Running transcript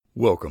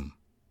Welcome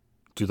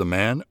to the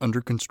Man Under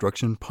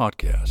Construction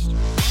podcast.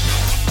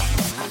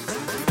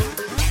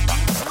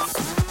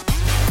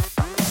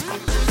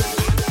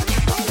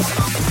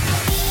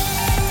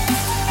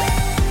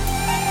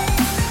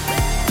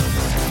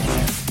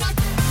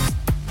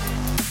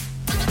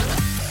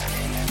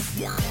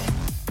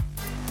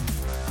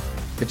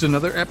 It's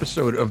another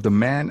episode of the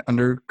Man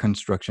Under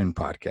Construction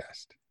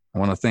podcast. I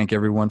want to thank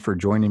everyone for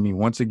joining me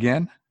once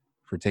again,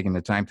 for taking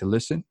the time to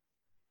listen.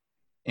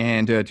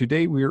 And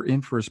today we're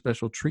in for a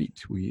special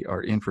treat. We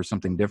are in for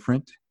something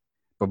different.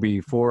 But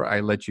before I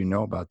let you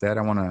know about that,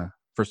 I want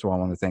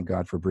to thank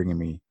God for bringing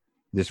me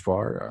this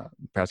far.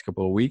 The past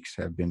couple of weeks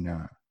have been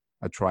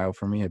a trial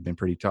for me. Have been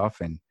pretty tough,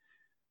 and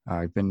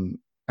I've been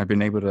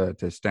able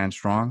to stand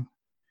strong.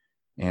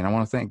 And I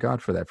want to thank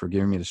God for that, for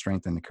giving me the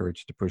strength and the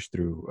courage to push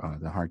through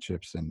the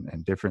hardships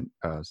and different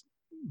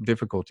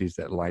difficulties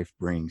that life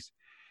brings.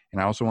 And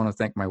I also want to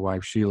thank my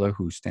wife, Sheila,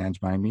 who stands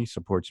by me,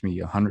 supports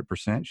me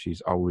 100%. She's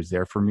always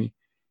there for me.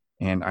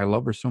 And I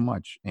love her so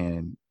much.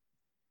 And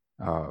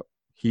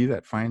he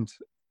that finds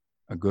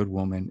a good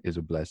woman is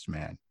a blessed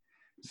man.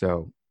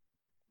 So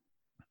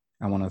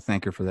I want to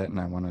thank her for that. And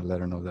I want to let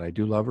her know that I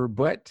do love her.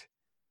 But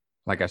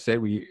like I said,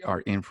 we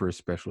are in for a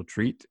special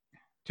treat.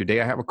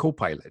 Today, I have a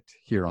co-pilot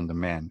here on the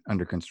Man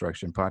Under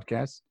Construction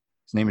podcast.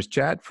 His name is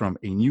Chad from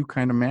A New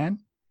Kind of Man.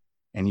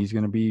 And he's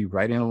going to be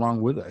riding along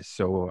with us.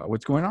 So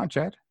what's going on,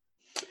 Chad?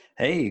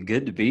 Hey,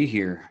 good to be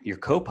here. Your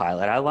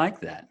co-pilot. I like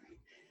that.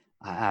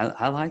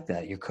 I like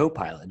that. Your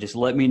co-pilot. Just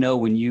let me know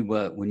when you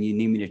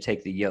need me to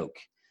take the yoke.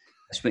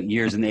 I spent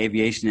years in the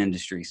aviation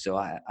industry, so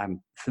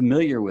I'm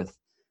familiar with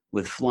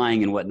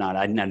flying and whatnot.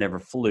 I never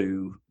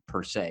flew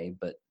per se,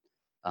 but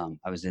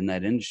I was in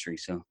that industry.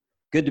 So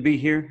good to be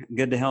here.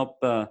 Good to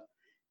help the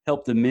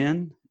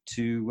men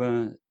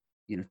to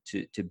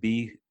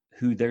be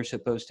who they're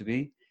supposed to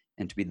be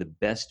and to be the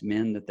best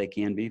men that they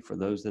can be for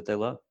those that they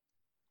love.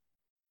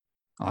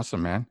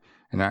 Awesome, man.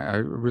 And I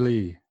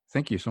really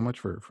thank you so much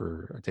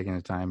for taking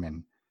the time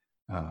and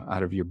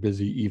out of your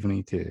busy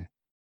evening to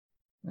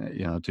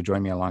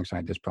join me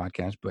alongside this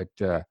podcast. But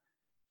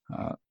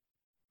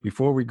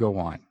before we go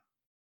on,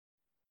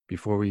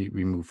 before we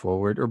move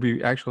forward,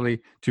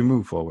 to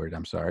move forward,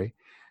 I'm sorry,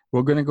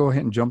 we're going to go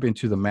ahead and jump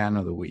into the Man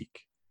of the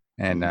Week.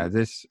 And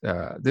this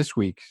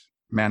week's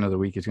Man of the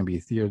Week is going to be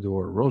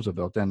Theodore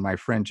Roosevelt. And my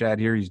friend Chad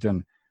here, he's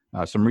done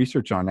some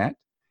research on that.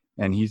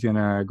 And he's going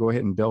to go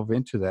ahead and delve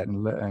into that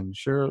and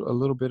share a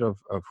little bit of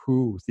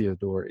who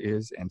Theodore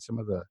is and some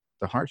of the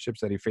hardships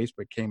that he faced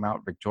but came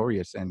out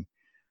victorious. And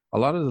a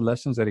lot of the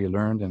lessons that he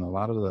learned and a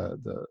lot of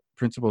the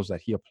principles that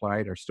he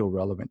applied are still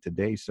relevant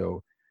today.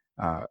 So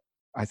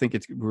I think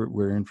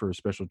we're in for a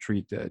special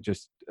treat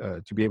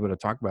to be able to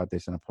talk about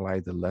this and apply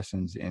the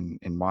lessons in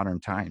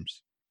modern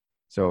times.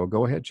 So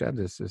go ahead, Chad.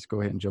 Let's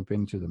go ahead and jump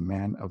into the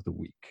Man of the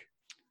Week.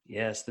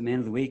 Yes, the Man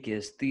of the Week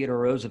is Theodore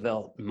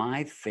Roosevelt,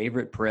 my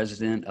favorite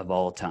president of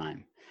all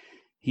time.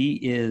 He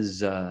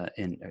is,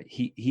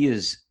 he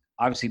is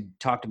obviously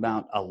talked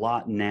about a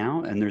lot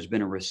now, and there's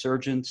been a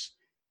resurgence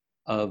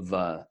of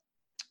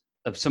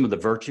some of the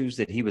virtues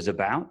that he was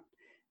about.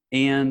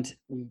 And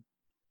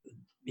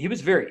he was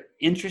a very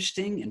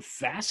interesting and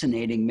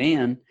fascinating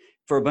man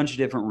for a bunch of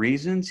different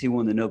reasons. He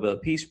won the Nobel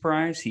Peace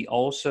Prize. He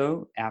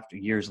also,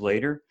 years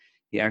later,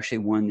 he actually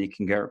won the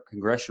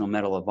Congressional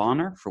Medal of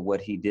Honor for what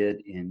he did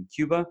in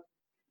Cuba.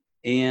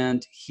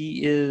 And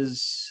he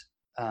is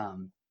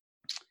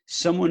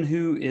someone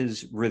who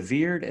is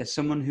revered as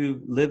someone who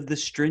lived the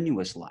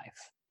strenuous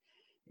life.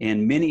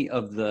 And many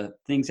of the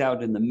things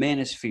out in the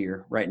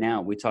manosphere right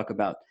now, we talk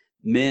about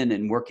men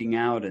and working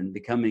out and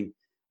becoming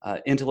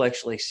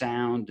intellectually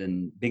sound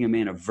and being a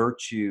man of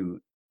virtue.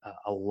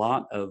 A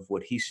lot of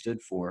what he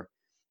stood for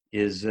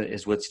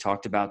is what's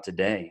talked about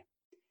today.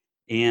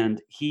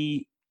 And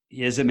he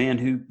is a man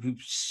who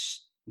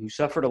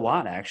suffered a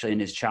lot, actually, in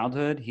his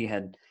childhood. He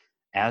had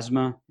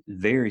asthma,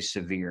 very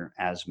severe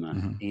asthma.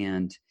 Mm-hmm.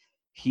 And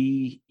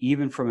he,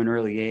 even from an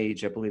early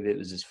age, I believe it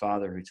was his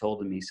father who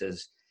told him, he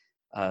says,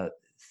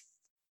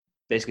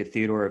 basically,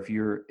 Theodore, if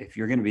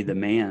you're going to be the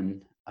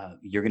man,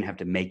 you're going to have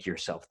to make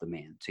yourself the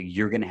man. So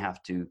you're going to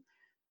have to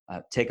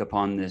take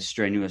upon this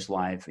strenuous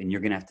life, and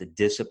you're going to have to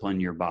discipline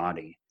your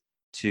body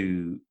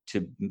to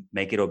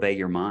make it obey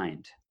your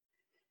mind.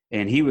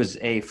 And he was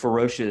a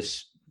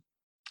ferocious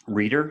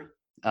reader.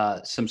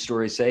 Some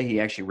stories say he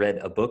actually read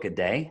a book a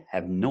day.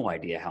 Have no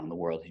idea how in the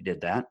world he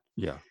did that.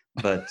 Yeah.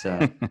 But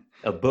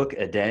a book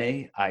a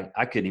day,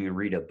 I couldn't even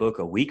read a book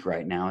a week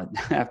right now at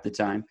half the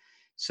time.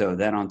 So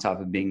that on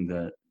top of being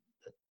the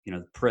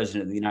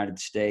president of the United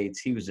States,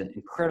 he was an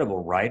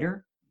incredible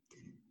writer.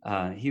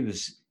 He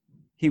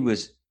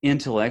was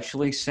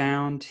intellectually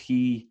sound.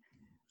 He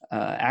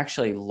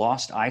actually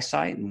lost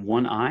eyesight in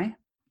one eye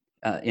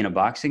in a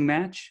boxing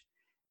match.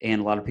 And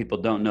a lot of people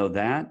don't know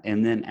that.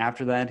 And then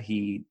after that,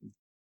 he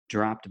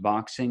dropped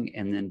boxing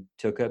and then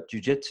took up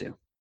jiu-jitsu.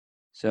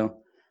 So,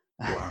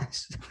 wow.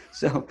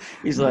 So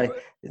he's like,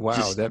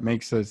 wow, that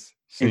makes us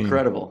seem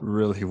incredible,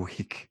 really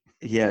weak.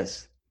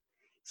 Yes.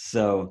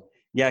 So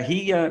yeah,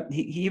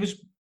 he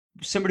was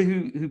somebody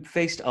who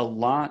faced a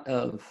lot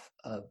of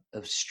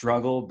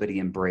struggle, but he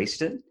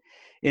embraced it.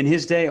 In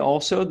his day,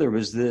 also, there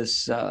was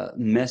this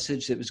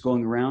message that was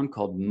going around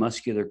called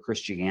muscular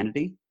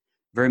Christianity,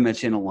 very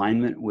much in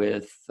alignment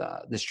with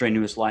the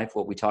strenuous life,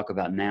 what we talk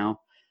about now,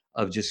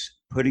 of just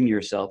putting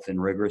yourself in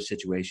rigorous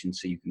situations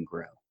so you can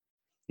grow.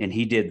 And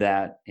he did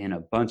that in a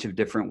bunch of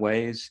different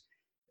ways,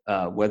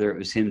 whether it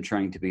was him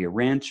trying to be a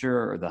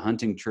rancher or the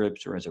hunting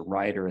trips, or as a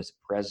writer, as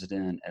a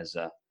president, as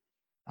a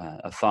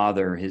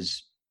father.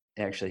 His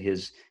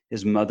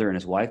mother and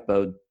his wife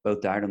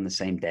both died on the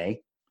same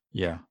day.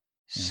 Yeah.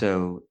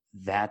 So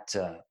that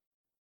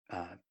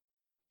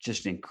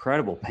just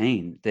incredible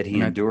pain that he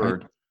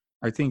endured.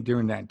 I think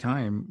during that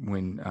time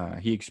when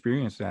he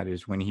experienced that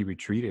is when he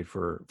retreated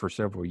for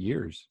several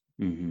years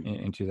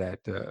into that,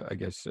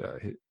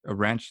 a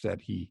ranch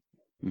that he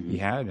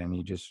had, and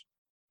he just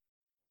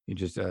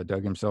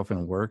dug himself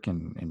in work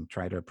and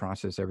tried to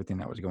process everything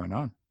that was going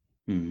on.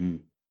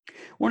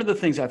 One of the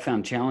things I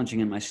found challenging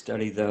in my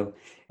study, though,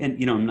 and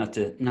not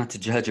to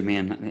judge a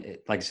man,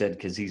 like I said,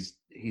 because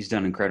he's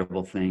done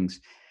incredible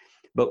things,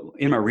 but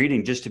in my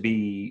reading, just to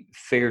be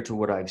fair to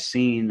what I've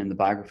seen and the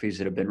biographies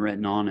that have been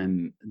written on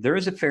him, there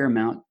is a fair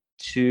amount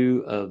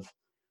too of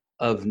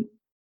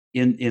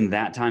in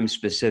that time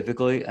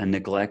specifically a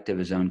neglect of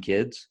his own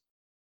kids,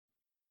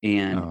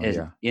 and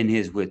in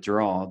his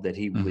withdrawal, that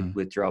he would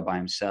withdraw by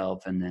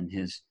himself, and then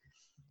his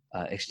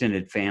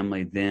extended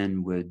family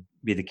then would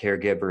be the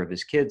caregiver of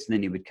his kids, and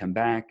then he would come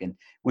back. And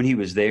when he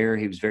was there,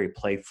 he was very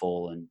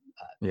playful, and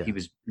he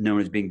was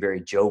known as being very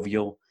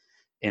jovial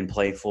and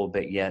playful,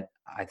 but yet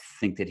I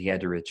think that he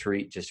had to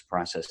retreat just to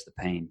process the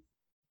pain.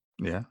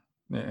 Yeah.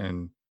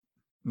 And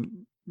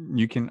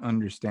you can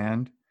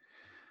understand.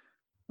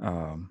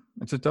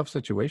 It's a tough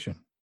situation,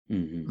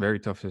 very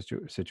tough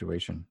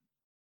situation.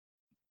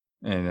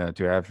 And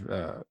to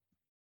have,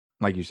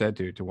 like you said,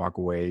 to walk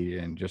away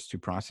and just to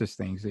process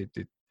things,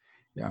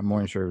 I'm more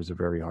than sure it was a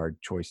very hard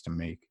choice to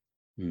make.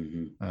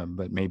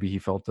 But maybe he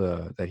felt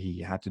that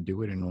he had to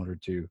do it in order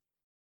to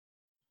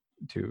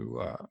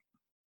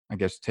I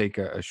guess, take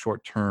a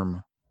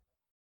short-term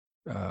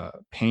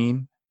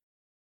pain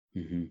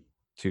to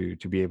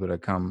be able to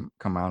come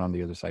out on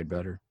the other side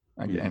better,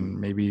 and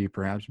maybe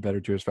perhaps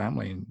better to his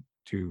family and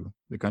to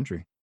the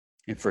country.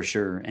 For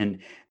sure. And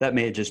that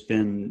may have just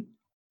been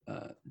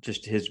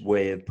just his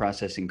way of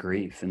processing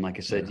grief. And like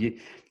I said, you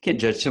can't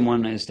judge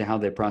someone as to how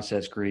they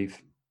process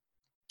grief,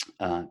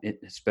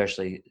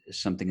 especially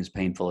something as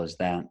painful as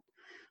that.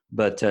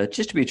 But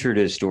just to be true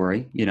to his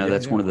story,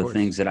 that's one of the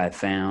things that I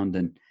found.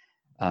 And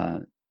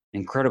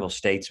incredible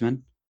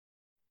statesman.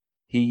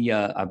 He,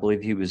 I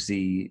believe he was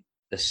the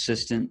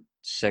Assistant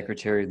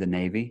Secretary of the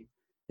Navy.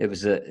 It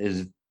was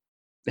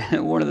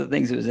one of the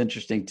things that was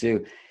interesting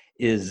too,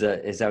 is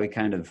how he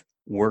kind of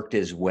worked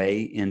his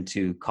way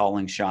into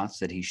calling shots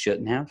that he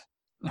shouldn't have,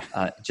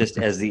 just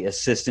as the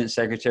Assistant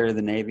Secretary of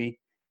the Navy.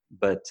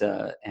 But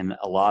and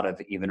a lot of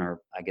even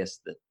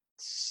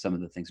some of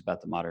the things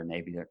about the modern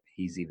Navy,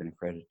 he's even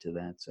accredited to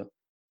that. So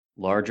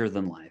larger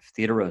than life,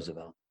 Theodore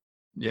Roosevelt.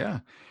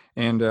 Yeah,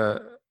 and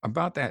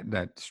about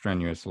that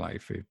strenuous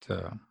life, it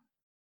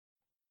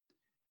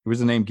was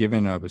the name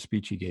given of a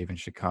speech he gave in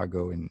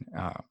Chicago in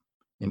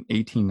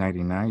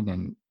 1899,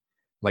 and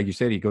like you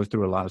said, he goes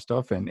through a lot of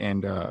stuff.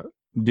 And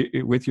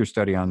with your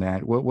study on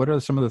that, what are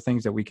some of the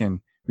things that we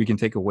can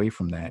take away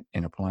from that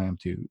and apply them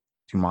to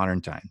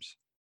modern times?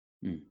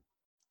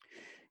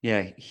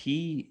 Yeah,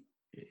 even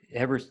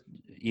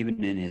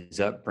in his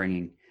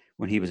upbringing,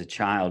 when he was a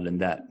child, and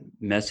that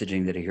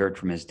messaging that he heard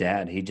from his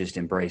dad, he just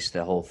embraced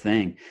the whole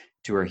thing,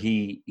 to where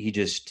he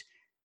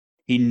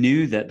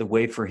knew that the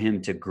way for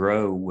him to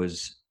grow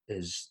was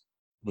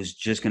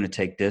just going to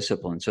take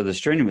discipline. So the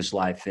strenuous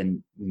life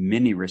in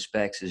many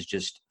respects is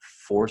just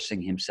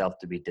forcing himself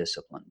to be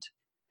disciplined,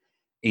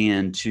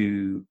 and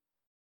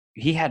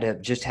he had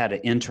an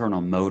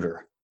internal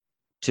motor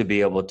to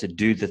be able to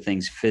do the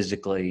things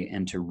physically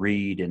and to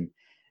read, and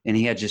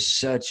he had just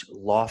such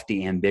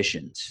lofty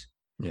ambitions.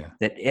 Yeah.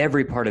 That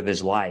every part of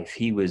his life,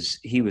 he was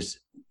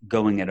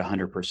going at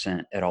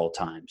 100% at all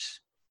times.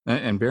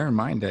 And bear in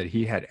mind that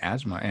he had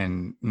asthma,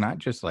 and not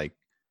just like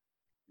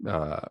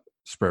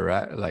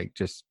sporadic, like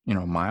just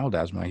mild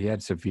asthma. He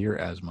had severe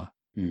asthma,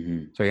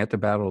 so he had to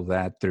battle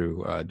that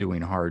through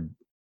doing hard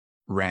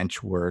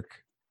ranch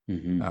work,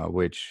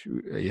 which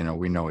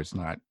we know is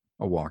not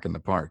a walk in the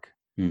park.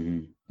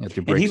 And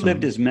he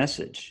lived his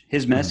message.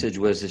 His message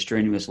was the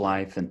strenuous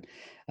life, and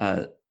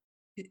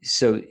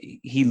so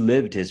he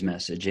lived his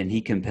message, and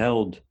he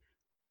compelled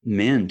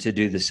men to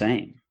do the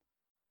same,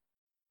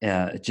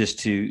 just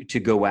to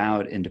go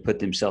out and to put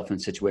themselves in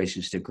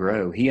situations to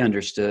grow. He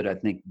understood, I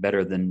think,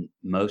 better than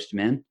most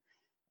men,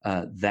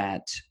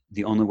 that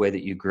the only way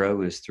that you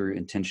grow is through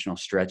intentional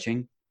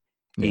stretching.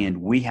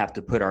 And we have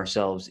to put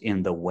ourselves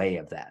in the way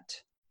of that,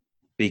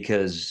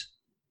 because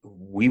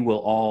we will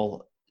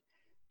all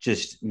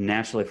just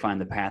naturally find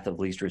the path of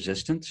least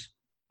resistance.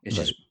 It's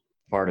just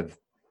part of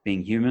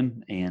being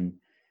human and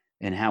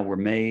how we're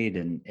made,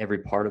 and every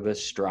part of us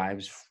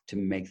strives to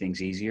make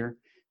things easier.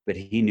 but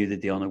he knew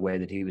that the only way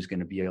that he was going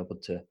to be able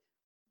to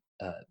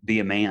be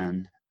a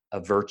man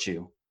of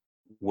virtue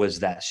was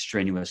that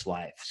strenuous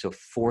life. So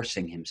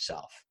forcing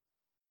himself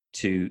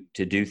to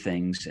do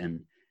things,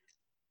 and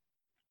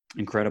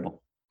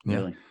incredible, Yeah.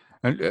 really.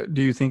 And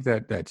do you think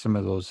that some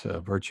of those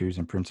virtues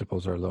and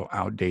principles are a little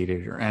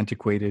outdated or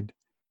antiquated,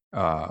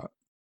 uh,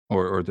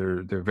 or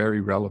they're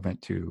very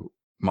relevant to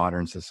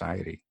modern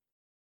society?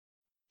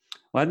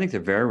 Well, I think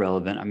they're very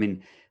relevant. I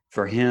mean,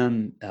 for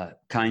him,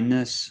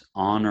 kindness,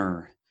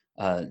 honor,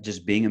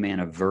 just being a man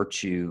of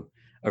virtue,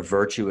 a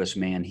virtuous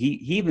man. He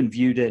even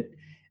viewed it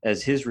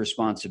as his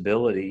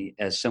responsibility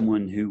as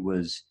someone who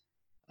was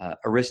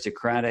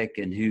aristocratic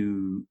and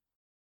who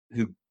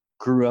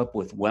grew up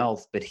with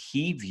wealth, but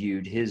he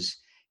viewed his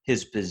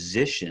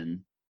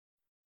position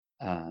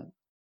uh,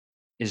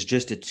 as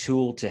just a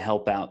tool to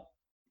help out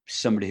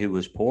somebody who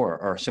was poor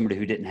or somebody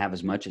who didn't have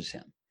as much as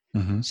him.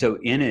 Hmm. So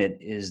in it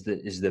is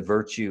the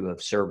virtue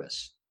of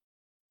service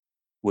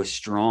was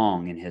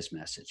strong in his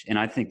message, and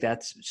I think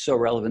that's so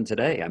relevant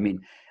today. I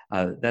mean,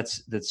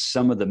 that's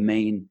some of the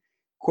main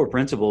core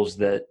principles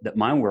that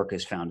my work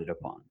is founded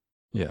upon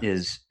Yeah.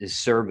 is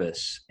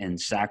service and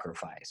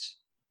sacrifice,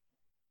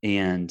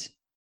 and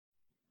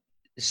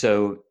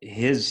so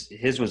his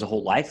was a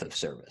whole life of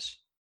service.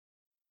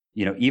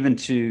 You know, even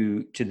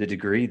to the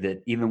degree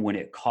that even when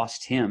it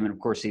cost him, and of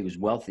course he was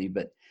wealthy,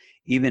 but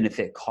even if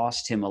it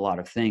cost him a lot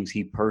of things,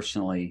 he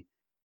personally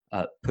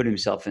put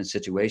himself in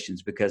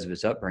situations because of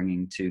his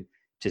upbringing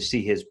to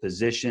see his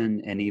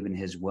position and even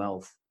his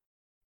wealth.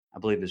 I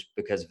believe it's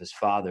because of his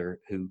father,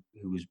 who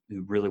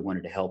really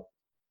wanted to help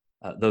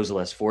those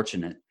less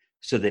fortunate,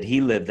 so that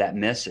he lived that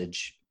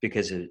message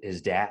because of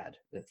his dad.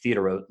 That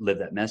Theodore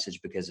lived that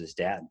message because his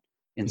dad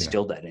Yeah.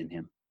 instilled that in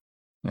him.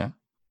 Yeah.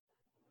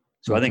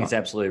 So I That's think all. it's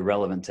absolutely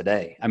relevant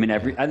today. I mean,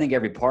 Yeah. I think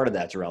every part of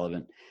that's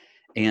relevant,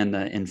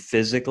 and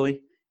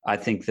physically, I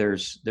think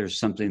there's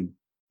something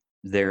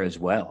there as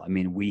well. I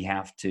mean, we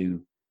have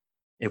to,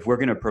 if we're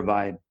going to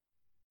provide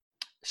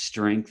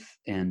strength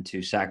and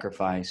to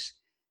sacrifice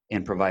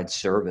and provide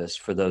service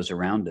for those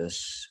around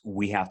us,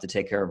 we have to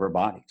take care of our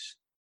bodies.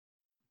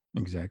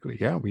 Exactly.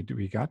 Yeah. We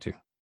got to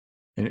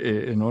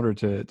in order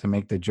to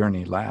make the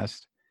journey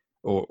last,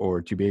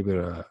 or to be able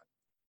to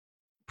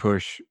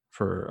push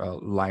for a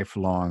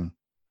lifelong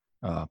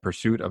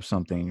pursuit of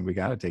something. We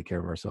got to take care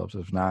of ourselves.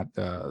 If not,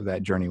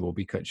 that journey will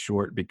be cut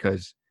short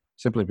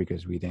simply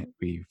because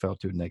we felt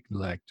to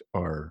neglect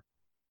our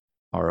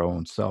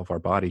own self, our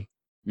body.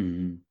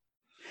 Hmm.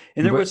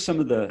 And there But was some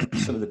of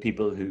the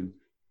people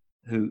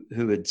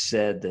who had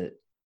said that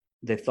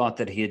they thought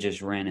that he had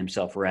just ran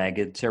himself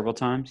ragged several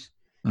times,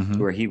 to mhm,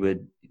 where he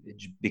would,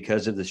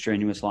 because of the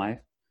strenuous life,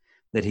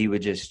 that he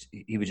would just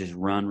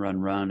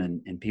run,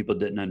 and people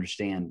didn't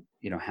understand,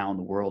 how in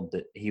the world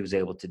that he was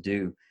able to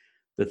do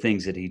the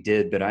things that he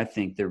did. But I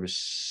think there was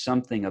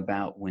something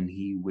about when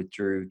he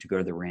withdrew to go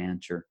to the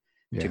ranch or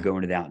to yeah, go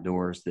into the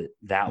outdoors, that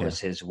yeah, was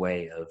his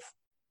way of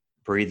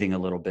breathing a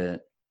little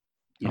bit,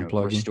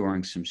 unplugging,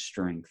 restoring some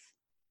strength.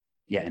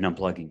 Yeah, and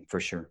unplugging for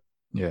sure.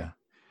 yeah.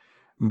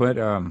 But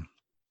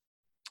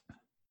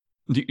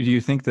do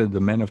you think that the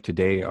men of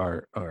today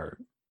are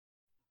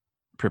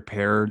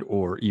prepared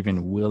or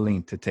even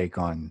willing to take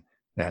on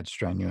that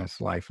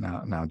strenuous life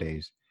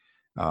nowadays?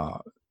 Uh,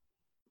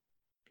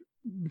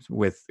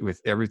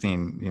 with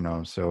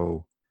everything,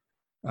 so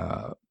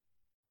uh,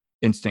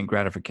 instant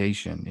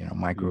gratification, Hmm.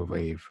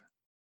 microwave,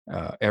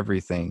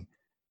 everything.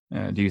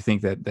 Do you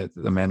think that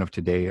the men of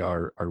today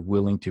are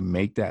willing to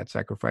make that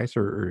sacrifice,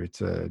 or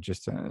it's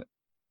just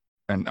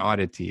an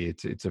oddity?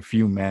 It's a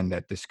few men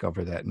that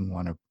discover that and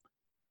want to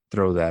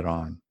throw that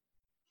on.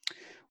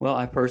 Well,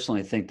 I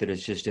personally think that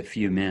it's just a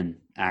few men.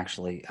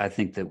 Actually, I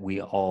think that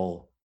we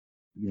all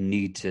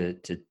need to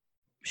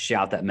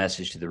shout that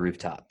message to the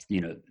rooftop,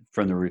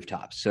 from the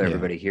rooftops, so Yeah,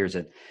 everybody hears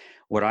it.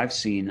 What I've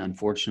seen,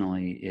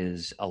 unfortunately,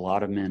 is a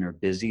lot of men are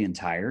busy and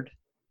tired,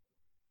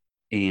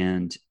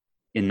 and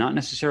not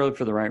necessarily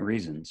for the right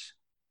reasons.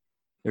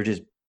 They're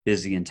just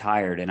busy and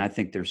tired, and I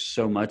think there's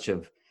so much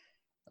of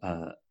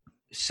uh,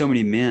 so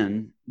many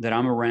men that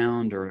I'm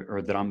around,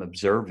 or that I'm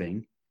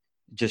observing,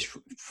 just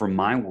from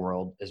my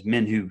world, as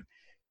men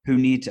who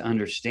need to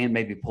understand,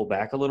 maybe pull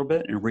back a little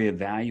bit and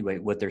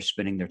reevaluate what they're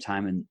spending their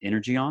time and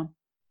energy on,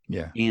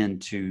 yeah.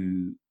 and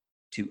to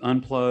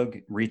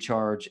unplug,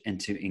 recharge, and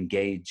to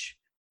engage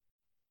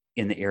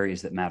in the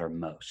areas that matter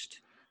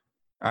most.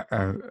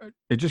 I,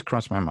 it just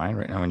crossed my mind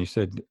right now when you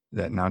said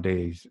that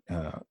nowadays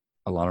a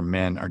lot of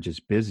men are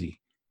just busy.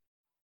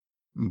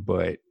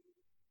 But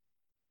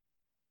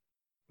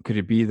could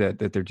it be that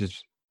they're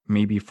just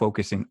maybe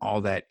focusing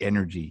all that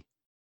energy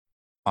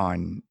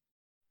on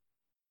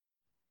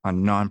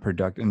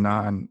non-productive,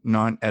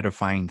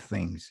 non-edifying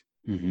things,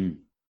 Hmm.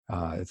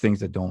 things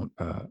that don't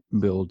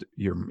build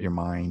your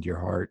mind, your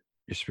heart,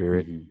 your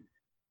spirit, Hmm.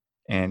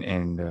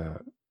 and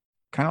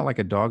kind of like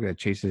a dog that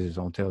chases his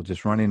own tail,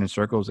 just running in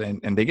circles,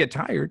 and they get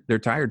tired. They're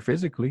tired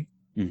physically,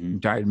 Hmm.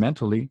 tired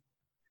mentally,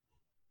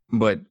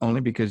 but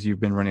only because you've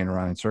been running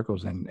around in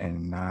circles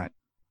and not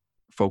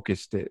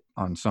focused it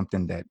on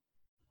something that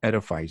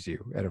edifies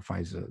you,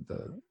 edifies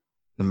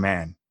the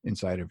man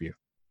inside of you.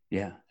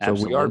 Yeah, So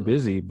we are absolutely.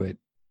 busy, but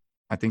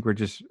I think we're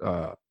just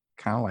kind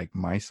of like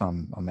mice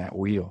on that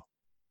wheel,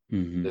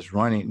 Hmm. just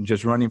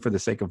running for the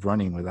sake of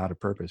running without a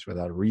purpose,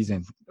 without a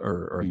reason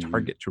or a Hmm.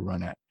 target to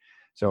run at.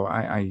 So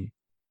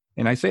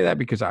and I say that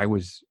because I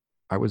was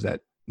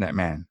that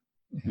man.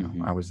 I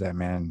Hmm. was that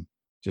man,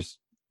 just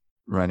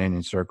running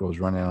in circles,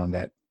 running on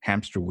that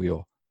hamster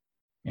wheel,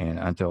 and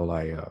until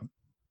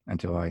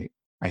I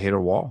hit a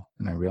wall,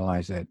 and I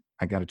realized that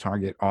I got to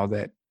target all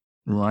that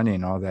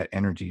running, all that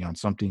energy on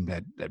something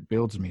that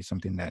builds me,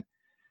 something that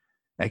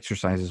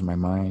exercises my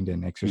mind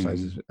and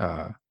exercises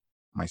Hmm.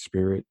 my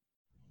spirit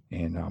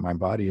and my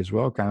body as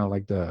well. Kind of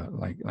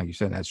like like you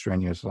said, that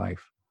strenuous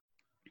life.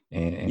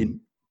 And You,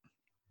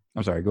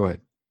 I'm sorry, go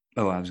ahead.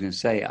 oh, I was going to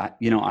say,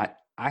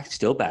 I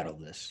still battle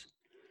this.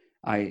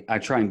 I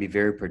try and be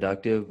very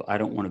productive. I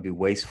don't want to be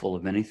wasteful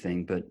of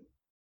anything, but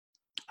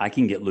I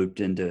can get looped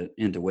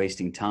into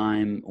wasting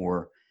time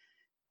or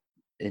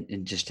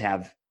and just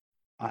have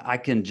I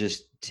can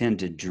just tend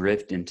to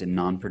drift into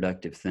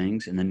non-productive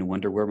things and then to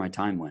wonder where my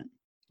time went.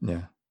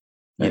 Yeah.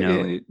 You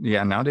know.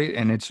 Yeah, nowadays,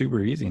 and it's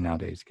super easy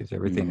nowadays because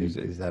everything Hmm.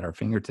 is at our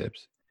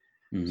fingertips.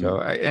 So,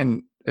 Hmm.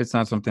 and it's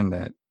not something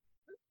that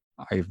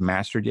I've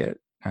mastered yet.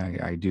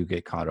 I do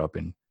get caught up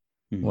in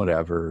Hmm.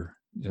 whatever,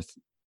 just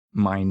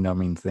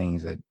mind-numbing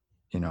things that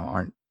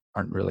aren't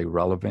really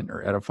relevant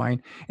or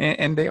edifying,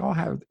 and they all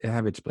have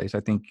its place. I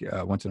think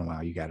once in a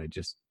while you got to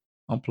just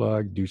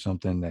unplug, do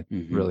something that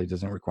Hmm. really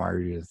doesn't require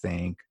you to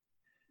think,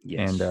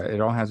 and Yes.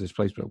 it all has its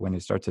place. But when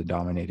it starts to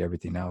dominate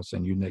everything else,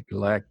 and you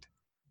neglect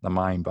the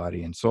mind,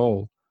 body, and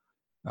soul,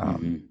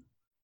 um, Hmm.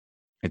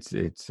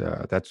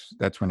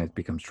 that's when it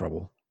becomes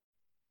trouble.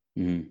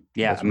 Hmm.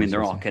 Yeah, I That's when it mean they're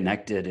starts all to,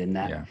 connected in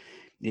that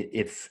yeah,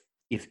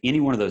 if any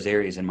one of those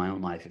areas in my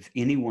own life, if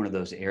any one of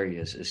those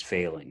areas is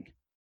failing,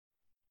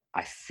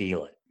 I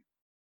feel it.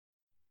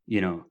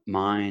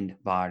 Mind,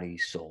 body,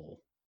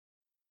 soul.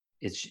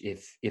 It's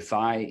if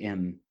I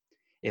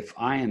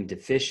am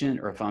deficient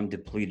or if I'm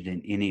depleted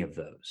in any of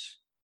those,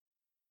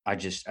 I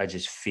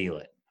just feel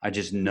it. I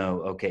just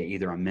know, okay,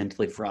 either I'm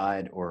mentally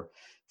fried or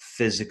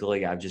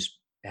physically I just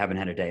haven't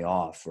had a day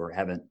off or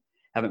haven't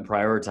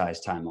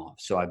prioritized time off.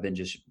 So I've been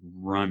just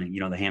running,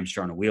 the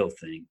hamster on a wheel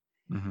thing,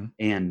 hmm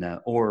and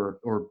or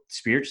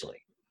spiritually,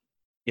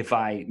 if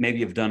I maybe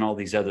have done all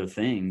these other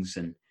things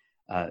and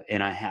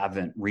I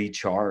haven't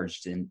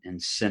recharged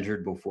and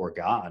centered before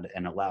God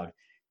and allowed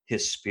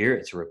His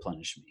Spirit to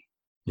replenish me,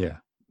 yeah.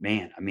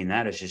 man, I mean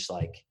that is just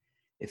like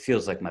it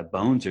feels like my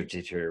bones are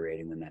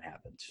deteriorating when that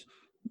happens.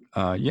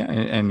 Yeah,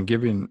 and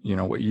given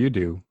what you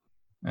do,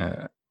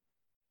 uh,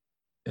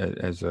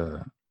 as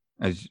a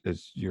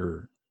as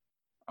your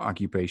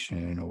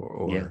occupation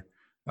Yeah.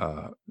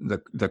 or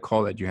the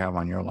call that you have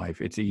on your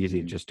life, it's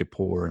easy Hmm. just to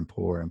pour and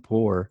pour and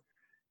pour,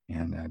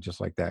 and just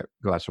like that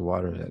glass of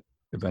water that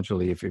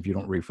eventually, if you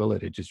don't refill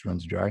it, it just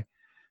runs dry.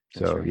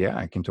 That's So right. yeah,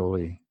 I can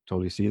totally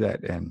see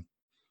that, and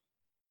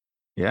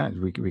yeah,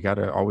 we got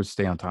to always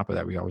stay on top of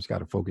that. We always got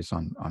to focus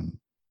on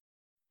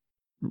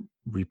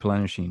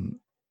replenishing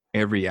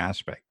every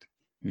aspect,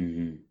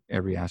 Hmm.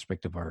 every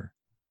aspect of our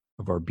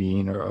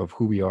being or of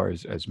who we are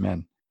as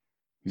men.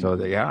 So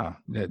Hmm. yeah,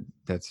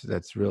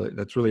 that's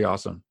really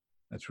awesome.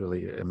 That's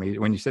really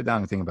amazing. When you sit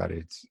down and think about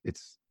it,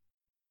 it's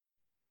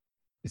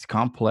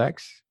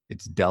complex,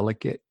 it's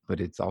delicate, but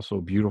it's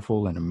also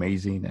beautiful and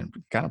amazing, and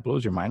kind of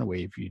blows your mind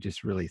away if you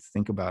just really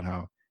think about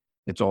how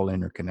it's all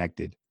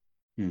interconnected.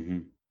 Hmm.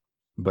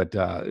 But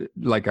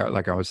like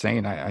I was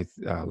saying,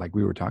 like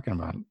we were talking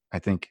about, I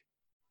think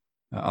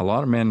a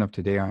lot of men of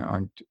today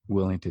aren't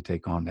willing to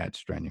take on that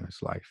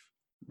strenuous life,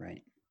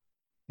 Right.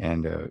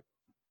 and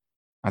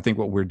I think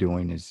what we're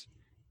doing is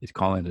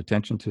calling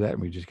attention to that,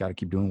 and we just got to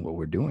keep doing what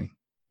we're doing.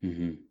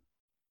 Hmm.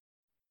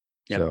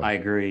 Yep, So I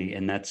agree,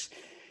 and that's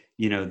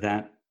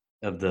that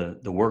of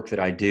the work that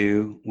I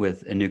do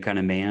with A New Kind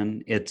of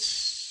Man. It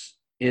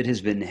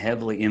has been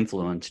heavily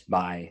influenced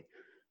by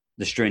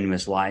The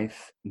Strenuous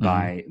Life, mhm,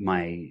 by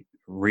my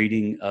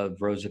reading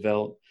of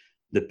Roosevelt.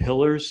 The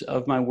pillars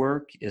of my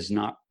work is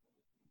not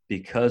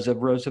because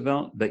of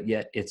Roosevelt, but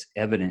yet it's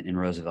evident in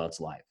Roosevelt's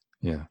life.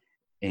 yeah,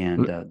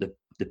 And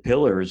the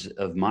pillars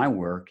of my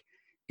work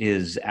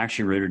is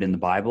actually rooted in the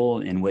Bible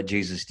and what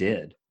Jesus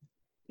did.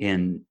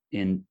 In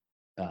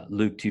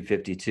Luke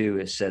 2:52,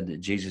 it said that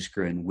Jesus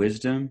grew in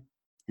wisdom,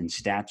 in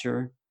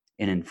stature,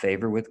 and in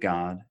favor with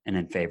God and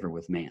in favor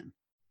with man.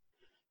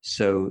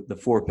 So the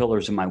four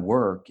pillars of my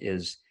work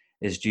is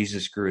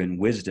Jesus grew in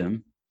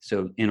wisdom,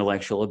 so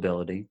intellectual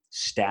ability,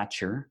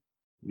 stature,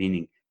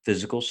 meaning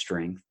physical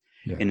strength,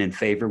 yeah, and in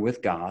favor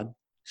with God,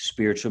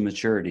 spiritual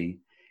maturity,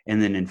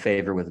 and then in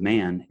favor with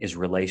man is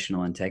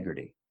relational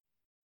integrity.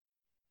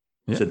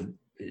 yeah, So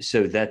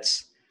so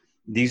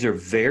these are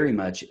very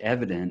much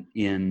evident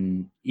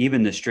in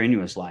even the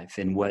strenuous life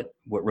in what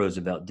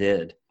Roosevelt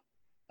did.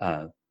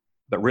 Uh,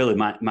 but really,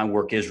 my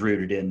work is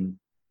rooted in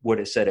what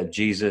it said of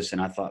Jesus,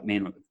 and I thought,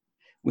 man,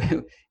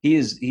 he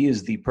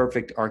is the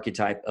perfect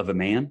archetype of a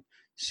man.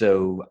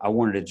 So I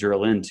wanted to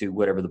drill into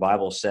whatever the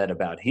Bible said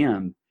about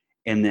him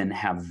and then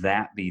have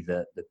that be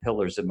the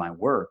pillars of my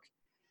work.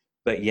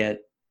 But yet,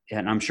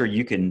 and I'm sure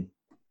you can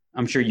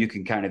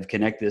kind of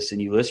connect this,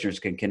 and you listeners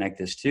can connect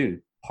this too.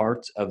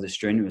 Parts of the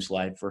strenuous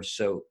life are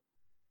so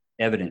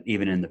evident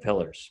even in the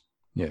pillars.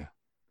 Yeah.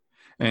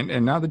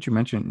 And now that you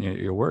mentioned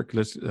your work,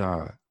 let's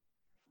go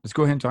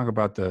ahead and talk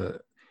about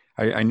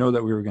I know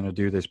that we were going to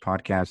do this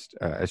podcast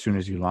as soon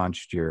as you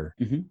launched your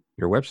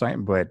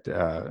website, but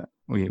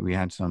we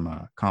had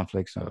some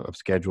conflicts of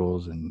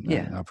schedules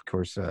and of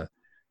course,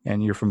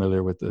 and you're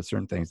familiar with the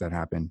certain things that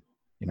happen,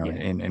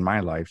 in my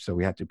life. So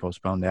we had to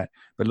postpone that,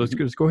 but let's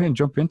go ahead and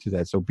jump into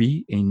that. So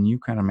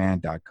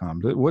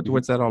beanewkindofman.com.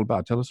 What's that all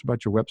about? Tell us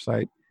about your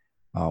website,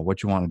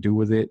 what you want to do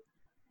with it,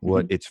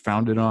 what it's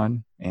founded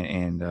on,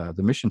 and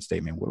the mission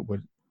statement.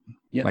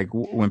 Like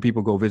when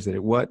people go visit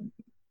it, what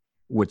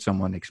would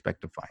someone expect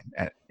to find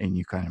at A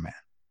New Kind of Man?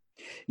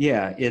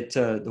 Yeah,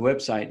 the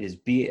website is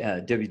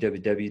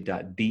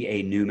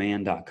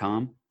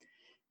www.beanewman.com,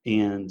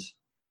 and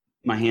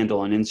my handle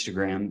on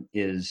Instagram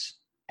is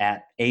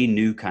at A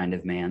New Kind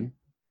of Man.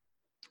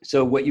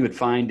 So what you would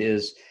find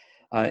is,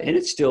 and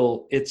it's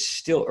still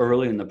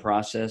early in the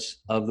process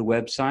of the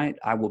website.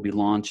 I will be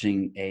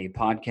launching a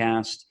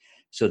podcast,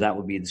 so that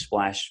will be the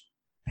splash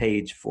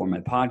page for my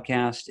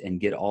podcast and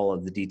get all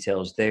of the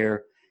details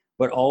there.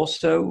 But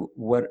also,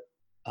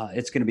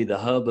 it's going to be the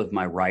hub of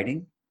my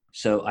writing.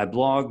 So I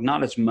blog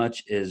not as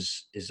much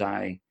as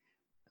I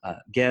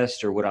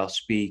guest or what I'll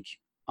speak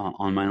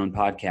on my own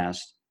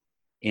podcast.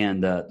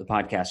 And the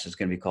podcast is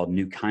going to be called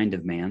New Kind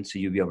of Man. So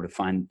you'll be able to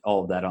find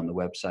all of that on the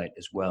website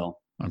as well.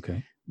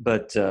 Okay.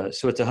 But so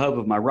it's a hub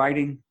of my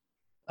writing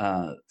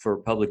for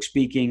public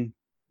speaking,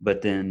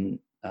 but then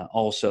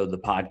also the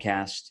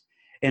podcast.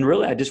 And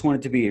really, I just want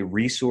it to be a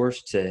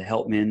resource to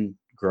help men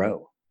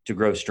grow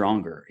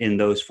stronger in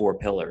those 4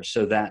 pillars,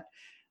 so that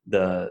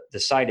the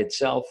site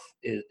itself,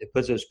 it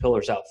puts those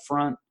pillars out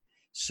front.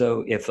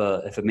 So if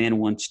a man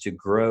wants to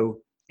grow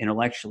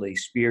intellectually,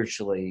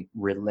 spiritually,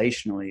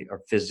 relationally,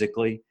 or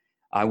physically,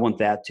 I want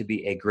that to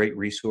be a great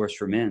resource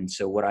for men.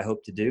 So what I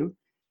hope to do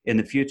in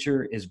the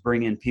future is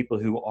bring in people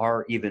who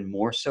are even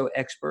more so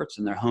experts,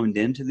 and they're honed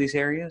into these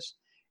areas.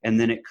 And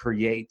then it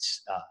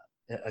creates,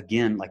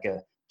 again, like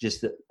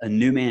just a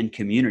new man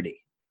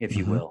community, if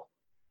you will.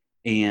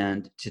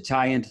 And to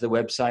tie into the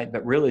website,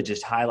 but really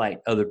just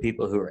highlight other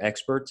people who are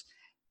experts,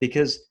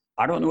 because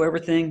I don't know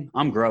everything.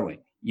 I'm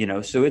growing,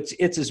 so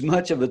it's as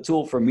much of a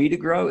tool for me to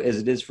grow as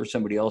it is for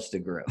somebody else to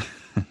grow.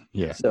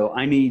 Yeah. So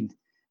I need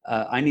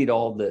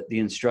all the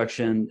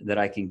instruction that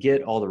I can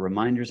get, all the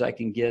reminders I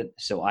can get,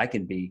 so I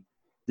can be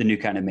the new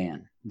kind of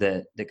man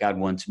that God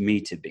wants me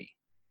to be.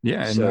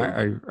 Yeah. And so,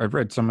 I've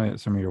read some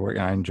of your work,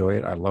 and I enjoy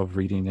it. I love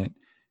reading it.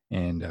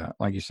 And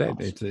like you said,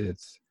 awesome.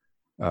 It's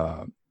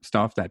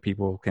stuff that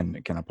people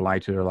can apply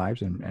to their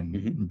lives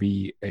and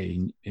be a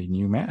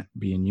new man,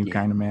 be a new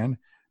kind of man,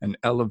 an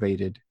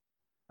elevated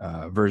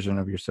version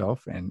of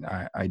yourself. And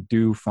I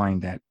do find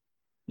that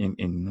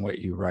in what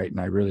you write, and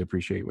I really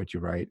appreciate what you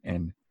write.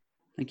 And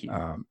thank you.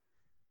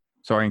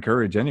 So I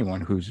encourage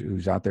anyone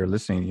who's out there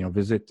listening,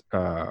 visit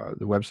the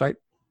website.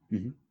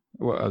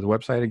 Well, the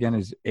website again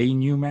is A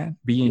New Man,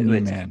 Be a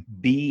New Man.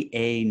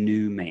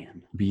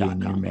 BeANewman.com.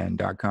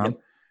 BeANewman.com. Yep.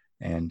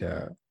 And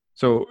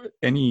so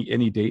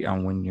any date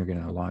on when you're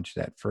going to launch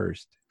that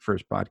first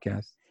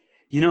podcast?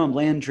 I'm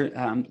laying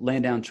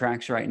down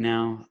tracks right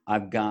now.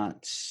 I've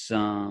got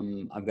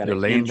You're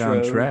laying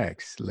down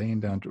tracks.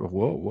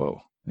 Whoa.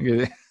 Well,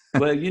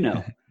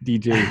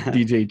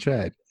 DJ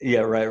Chad.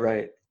 Yeah,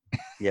 right.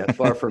 Yeah,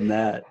 far from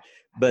that.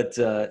 But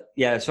so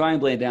I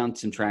am laying down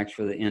some tracks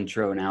for the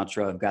intro and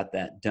outro. I've got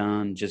that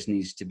done. Just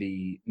needs to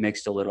be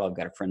mixed a little. I've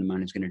got a friend of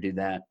mine who's going to do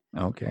that.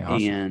 Okay,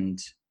 awesome. And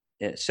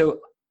so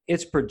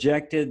it's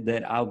projected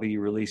that I'll be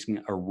releasing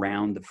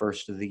around the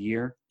first of the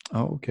year.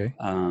 Oh, okay.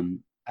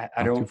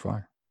 I don't. Too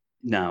far.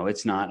 No,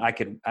 it's not. I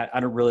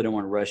don't want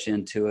to rush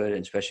into it,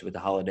 especially with the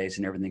holidays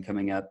and everything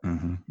coming up.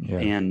 Yeah.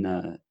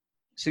 And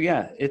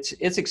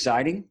it's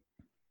exciting.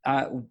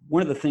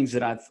 One of the things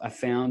that I've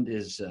found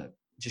is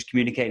just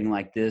communicating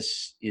like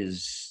this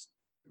is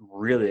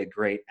really a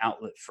great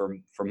outlet for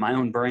my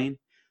own brain.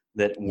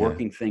 That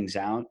working things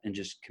out and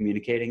just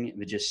communicating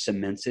it just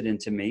cements it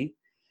into me.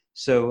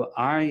 So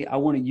I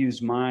want to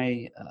use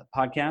my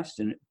podcast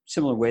in a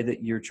similar way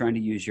that you're trying to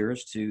use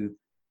yours to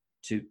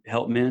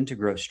help men to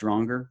grow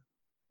stronger,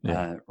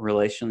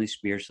 relationally,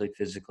 spiritually,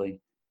 physically,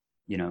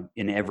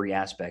 in every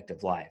aspect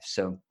of life.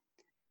 So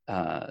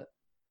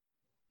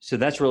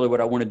that's really what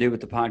I want to do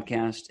with the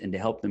podcast, and to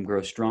help them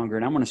grow stronger.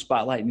 And I want to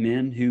spotlight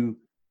men who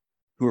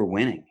are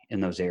winning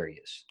in those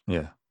areas.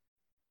 Yeah.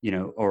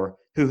 Or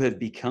who have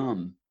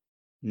become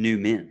new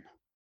men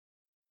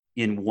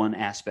in one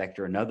aspect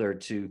or another,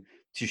 to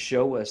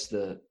show us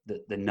the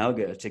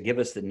nugget, to give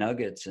us the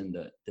nuggets and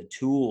the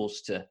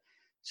tools to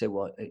say,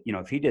 well,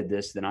 if he did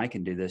this, then I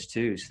can do this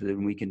too. So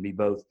then we can be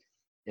both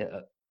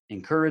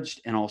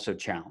encouraged and also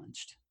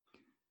challenged.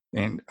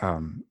 And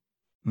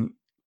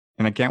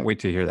I can't wait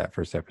to hear that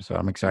first episode.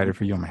 I'm excited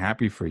for you. I'm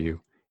happy for you.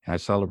 And I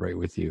celebrate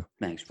with you.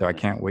 Thanks. So I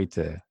can't wait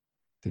to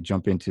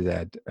jump into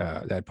that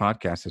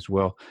podcast as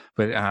well.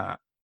 But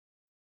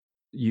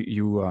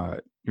you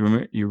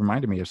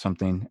reminded me of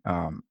something.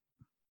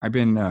 I've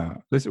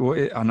been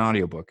listening an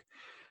audiobook.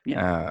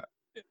 Yeah.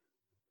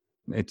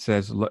 It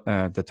says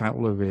the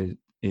title of it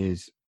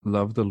is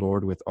 "Love the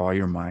Lord with All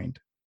Your Mind,"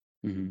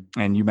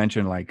 and you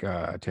mentioned like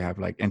to have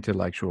like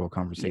intellectual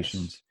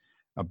conversations Yes.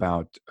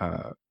 about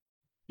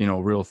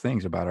real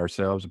things about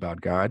ourselves,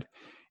 about God,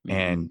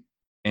 and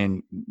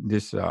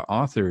this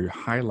author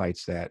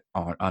highlights that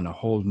on a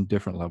whole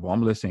different level.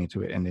 I'm listening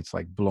to it and it's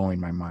like blowing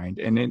my mind,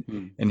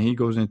 and he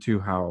goes into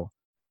how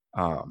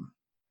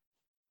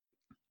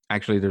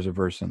actually there's a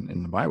verse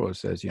in the Bible that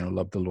says,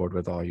 love the Lord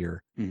with all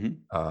your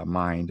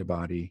mind,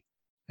 body,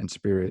 and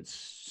spirit,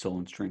 soul,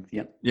 and strength.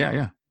 Yep.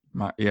 Yeah.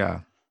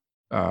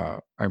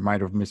 I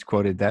might have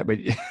misquoted that, but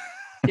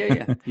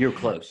yeah, you're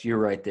close. You're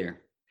right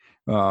there.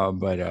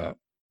 But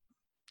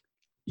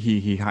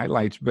he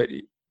highlights, but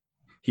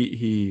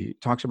he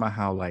talks about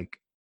how like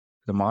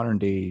the modern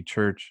day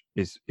church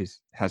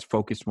has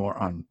focused more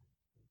on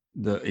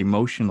the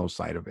emotional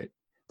side of it.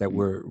 That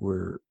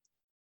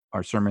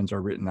our sermons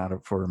are written out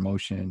of for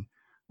emotion.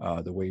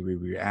 The way we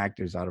react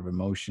is out of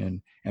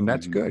emotion, and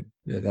that's good.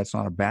 That's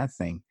not a bad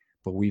thing.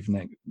 But we've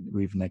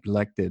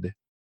neglected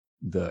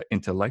the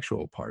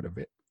intellectual part of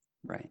it.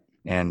 Right.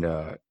 And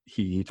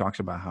he talks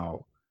about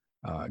how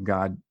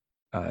God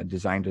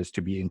designed us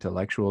to be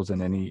intellectuals,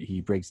 and then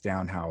he breaks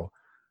down how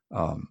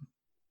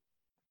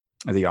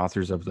the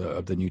authors of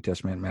the New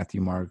Testament,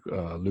 Matthew, Mark,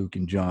 Luke,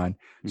 and John,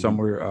 some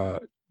were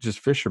just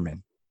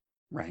fishermen.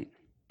 Right.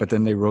 But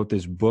then they wrote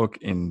this book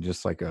in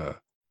just like a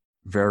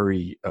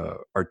very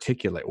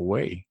articulate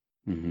way.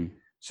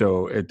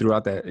 So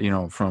throughout that,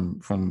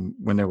 from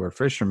when they were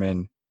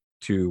fishermen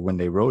to when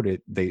they wrote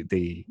it,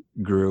 they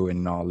grew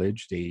in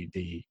knowledge.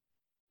 They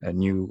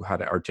knew how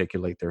to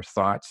articulate their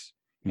thoughts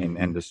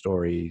and the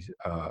stories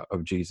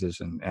of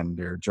Jesus and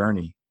their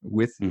journey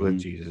with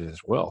Jesus as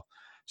well.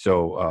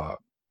 So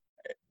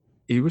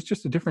it was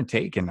just a different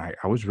take, and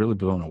I was really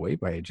blown away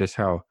by it, just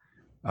how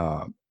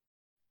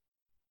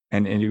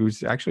and it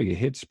was actually a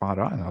hit spot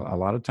on. A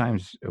lot of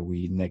times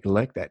we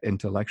neglect that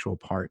intellectual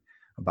part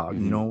about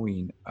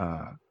knowing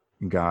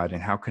God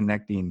and how to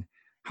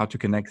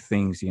connect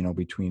things,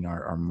 between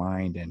our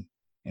mind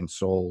and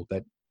soul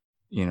that,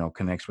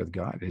 connects with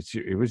God.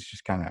 It was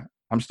just kind of,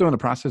 I'm still in the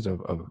process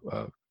of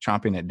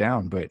chomping it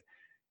down, but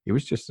it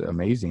was just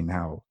amazing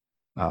how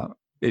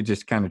it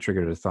just kind of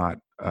triggered a thought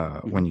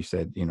when you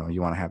said, you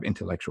want to have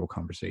intellectual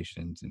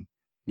conversations and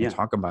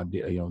talk about,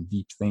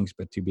 deep things,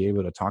 but to be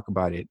able to talk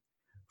about it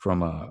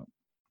from a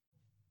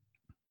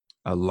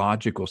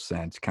logical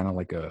sense, kind of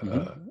like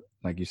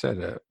like you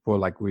said, or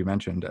like we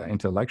mentioned,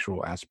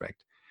 intellectual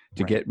aspect,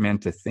 to get men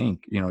to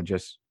think,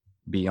 just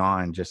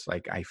beyond just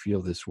like, I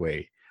feel this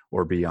way,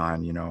 or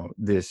beyond,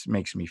 this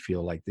makes me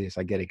feel like this.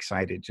 I get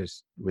excited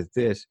just with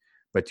this,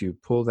 but to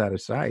pull that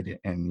aside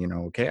and,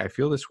 okay, I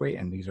feel this way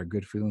and these are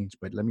good feelings,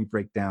 but let me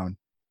break down,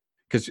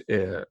 because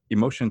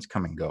emotions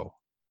come and go.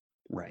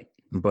 Right.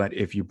 But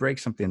if you break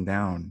something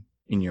down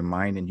in your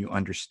mind and you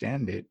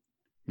understand it,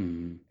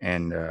 and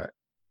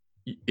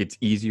it's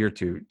easier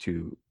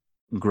to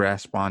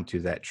grasp onto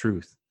that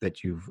truth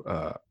that you've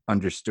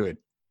understood,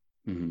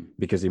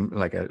 because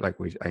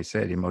I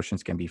said,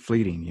 emotions can be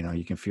fleeting.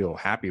 You can feel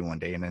happy one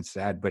day and then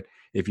sad, but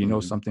if you know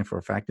something for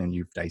a fact and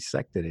you've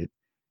dissected it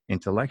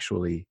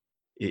intellectually,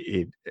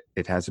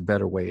 it has a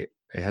better way.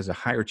 It has a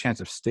higher chance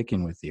of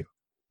sticking with you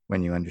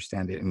when you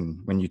understand it, and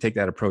when you take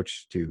that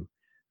approach to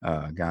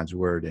God's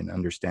word and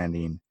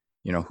understanding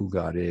who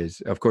God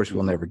is. Of course,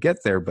 we'll never get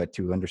there, but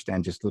to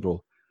understand just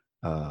little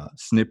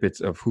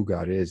snippets of who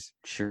God is,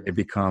 it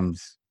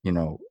becomes,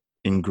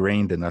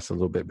 ingrained in us a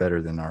little bit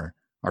better than our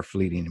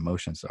fleeting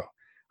emotions. So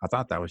I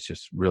thought that was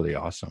just really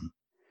awesome,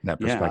 that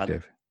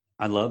perspective.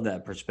 I love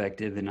that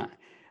perspective. And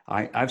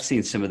I've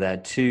seen some of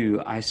that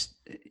too.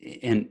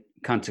 And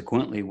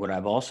consequently, what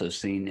I've also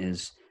seen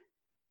is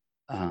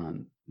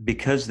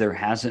because there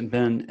hasn't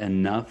been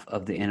enough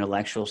of the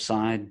intellectual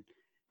side,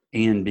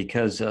 and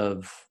because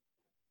of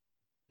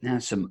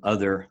some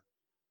other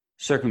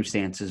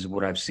circumstances,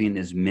 what I've seen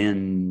is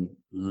men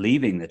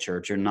leaving the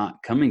church or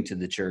not coming to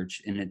the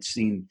church. And it's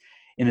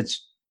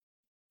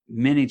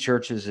many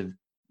churches have,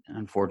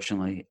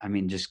 unfortunately,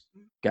 just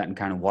gotten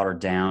kind of watered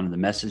down, and the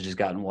message has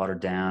gotten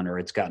watered down, or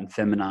it's gotten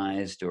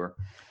feminized, or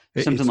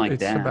something like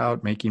that. It's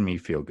about making me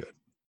feel good.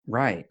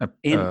 Right.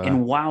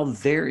 And while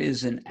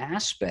there's an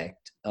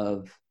aspect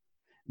of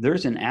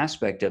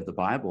the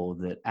Bible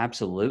that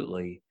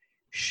absolutely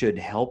should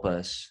help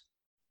us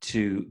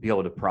to be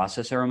able to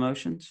process our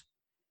emotions,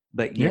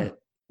 but yet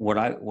what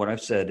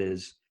I've said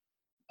is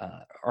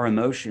our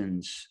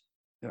emotions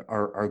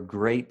are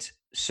great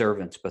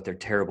servants, but they're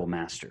terrible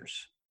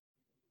masters.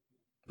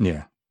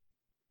 Yeah.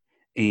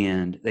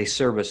 And they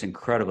serve us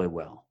incredibly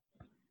well.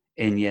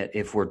 And yet,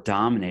 if we're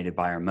dominated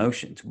by our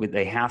emotions,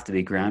 they have to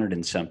be grounded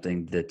in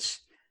something that's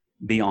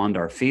beyond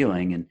our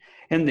feeling.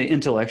 And the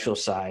intellectual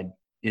side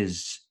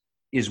is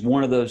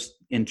one of those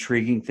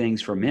intriguing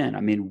things for men.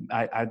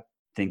 I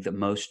think that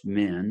most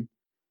men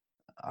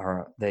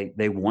are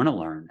they want to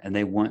learn, and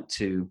they want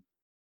to.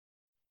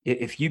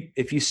 If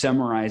you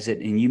summarize it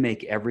and you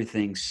make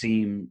everything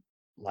seem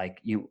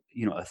like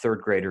a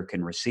third grader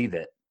can receive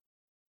it,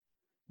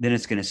 then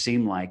it's going to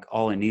seem like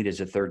all I need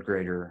is a third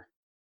grader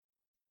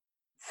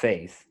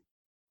faith.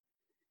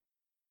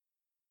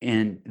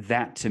 And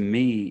that to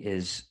me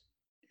is,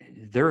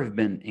 there have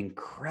been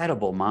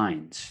incredible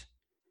minds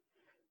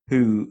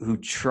who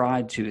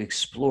tried to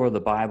explore the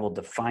Bible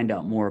to find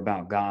out more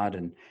about God,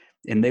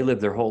 and they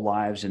live their whole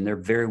lives and they're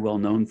very well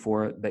known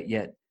for it, but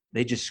yet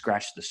they just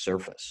scratch the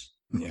surface.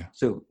 Yeah.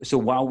 So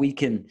while we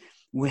can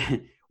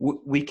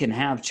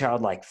have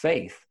childlike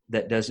faith,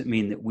 that doesn't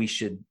mean that we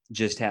should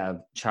just have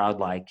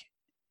childlike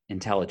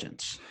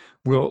intelligence,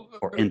 Well,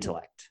 or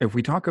intellect. if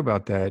we talk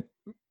about that,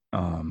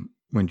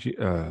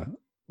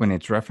 when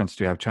it's referenced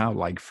to have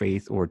childlike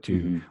faith, or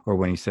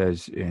when he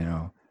says,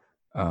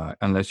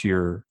 unless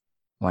you're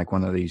like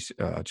one of these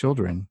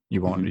children,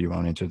 you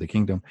won't enter the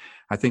kingdom.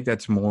 I think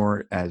that's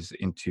more as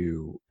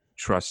into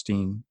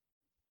trusting,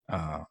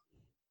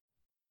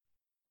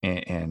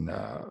 and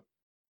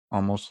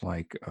almost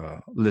like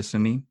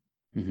listening,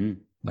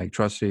 like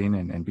trusting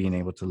and being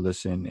able to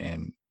listen.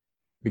 And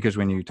because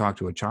when you talk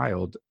to a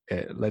child,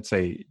 let's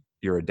say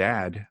you're a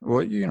dad,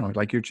 well,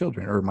 like your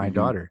children or my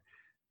daughter,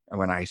 and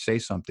when I say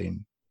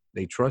something,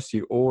 they trust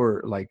you.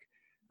 Or like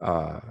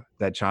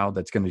that child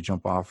that's going to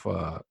jump off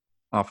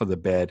of the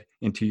bed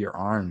into your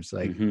arms,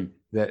 like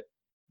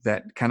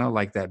that kind of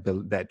like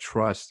that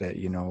trust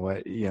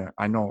that,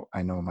 I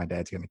know my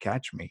dad's going to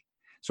catch me.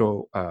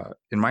 So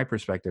in my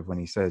perspective, when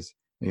he says,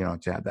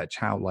 to have that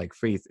childlike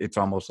faith, it's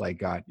almost like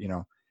God,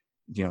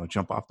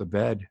 jump off the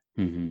bed,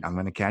 I'm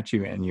going to catch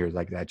you. And you're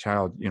like that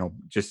child,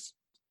 just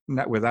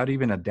not without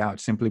even a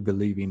doubt, simply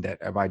believing that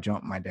if I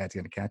jump, my dad's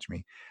going to catch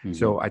me.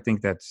 So I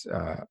think that's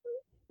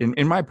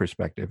in my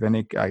perspective,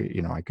 and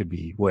I could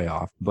be way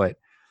off, but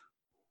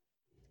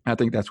I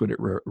think that's what it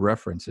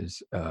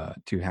references,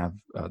 to have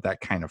that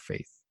kind of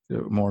faith,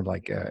 more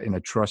like in a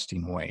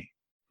trusting way,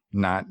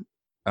 not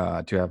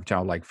to have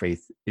childlike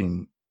faith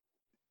in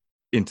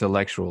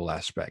intellectual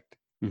aspect.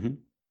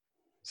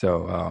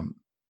 So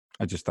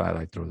I just thought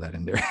I'd throw that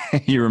in there.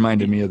 You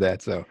reminded me of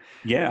that. So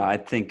yeah, I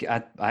think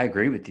I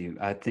agree with you.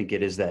 I think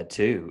it is that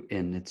too,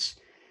 and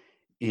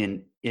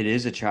it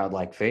is a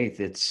childlike faith.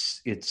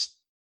 It's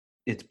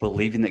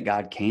believing that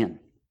God can.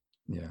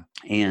 Yeah.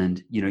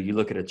 And you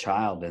look at a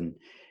child and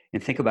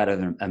think about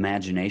an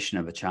imagination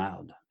of a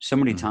child. So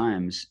many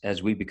times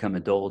as we become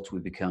adults, we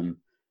become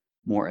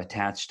more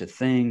attached to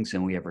things,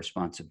 and we have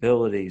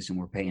responsibilities, and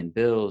we're paying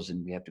bills,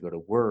 and we have to go to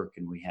work,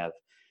 and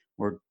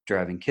we're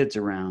driving kids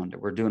around,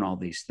 we're doing all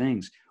these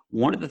things.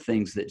 One of the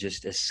things that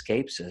just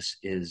escapes us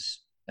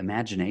is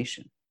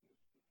imagination.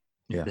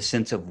 Yeah. The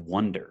sense of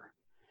wonder.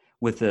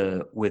 With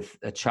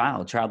a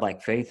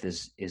childlike faith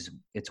is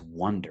it's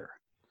wonder.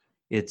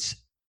 It's,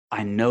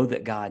 I know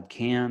that God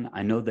can,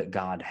 I know that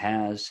God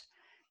has,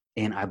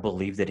 and I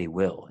believe that he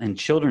will. And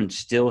children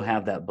still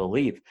have that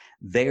belief.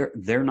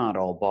 They're not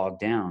all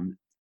bogged down.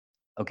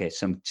 Okay,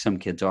 some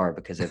kids are,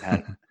 because they've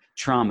had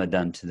trauma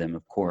done to them,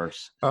 of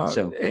course.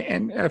 So,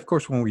 and of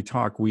course, when we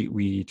talk,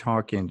 we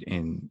talk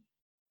in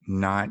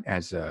not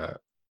as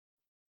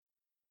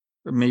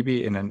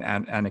maybe in an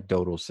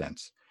anecdotal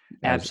sense,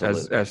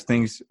 as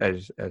things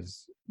as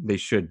they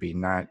should be.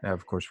 Not,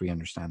 of course, we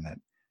understand that.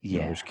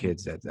 There's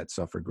kids that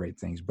suffer great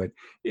things, but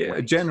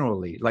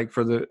generally, like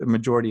for the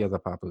majority of the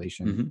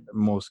population,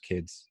 most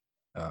kids,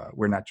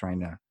 we're not trying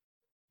to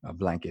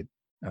blanket,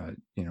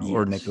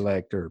 or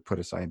neglect or put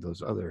aside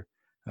those other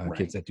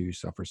kids that do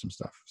suffer some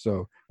stuff.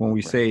 So when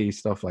we say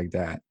stuff like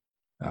that,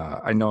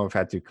 I know I've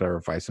had to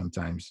clarify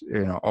sometimes,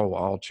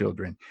 all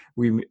children.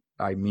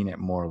 I mean it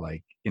more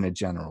like in a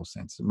general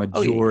sense,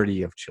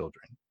 majority of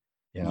children.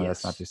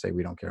 That's not to say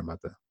we don't care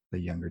about the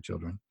younger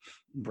children.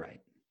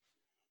 Right.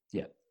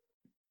 Yeah.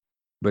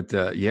 But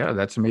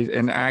that's amazing.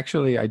 And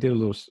actually, I did a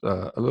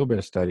little bit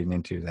of studying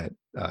into that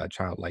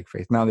childlike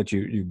faith. Now that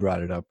you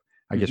brought it up,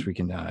 I guess we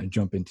can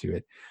jump into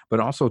it. But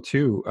also,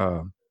 too,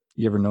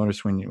 you ever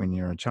notice when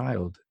you're a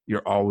child,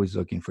 you're always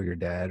looking for your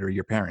dad or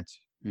your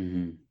parents.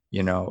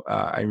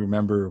 I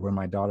remember when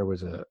my daughter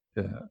was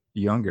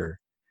younger,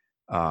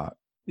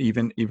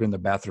 even the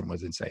bathroom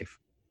wasn't safe.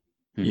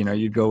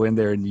 You'd go in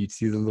there and you'd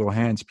see the little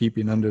hands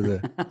peeping under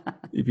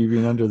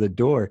the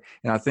door.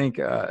 And I think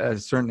a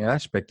certain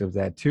aspect of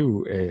that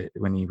too,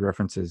 when he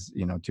references,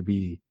 to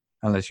be,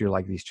 unless you're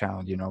like these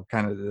child,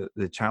 kind of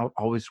the child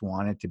always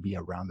wanted to be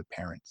around the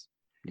parents.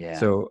 Yeah.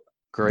 So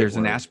there's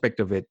an aspect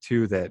of it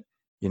too that,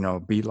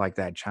 be like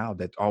that child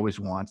that always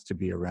wants to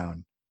be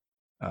around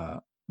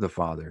the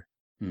Father,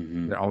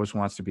 that always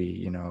wants to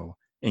be,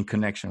 in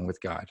connection with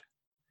God.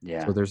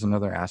 Yeah. So there's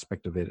another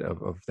aspect of it,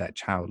 of that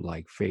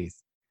childlike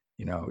faith.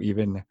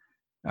 Even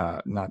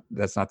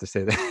that's not to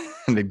say that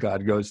that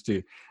God goes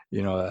to,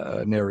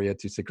 an area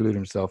to seclude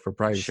himself for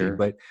privacy,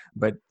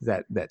 but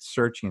that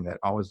searching, that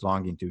always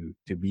longing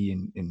to be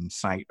in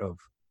sight of,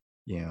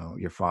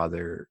 your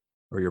father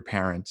or your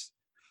parents,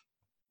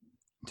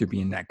 to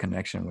be in that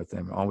connection with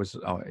them. Always,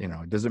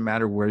 it doesn't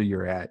matter where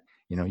you're at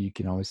you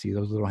can always see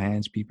those little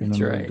hands peeping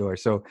That's under the right. door.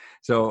 So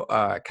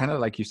kind of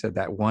like you said,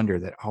 that wonder,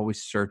 that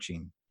always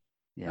searching,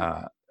 Yeah.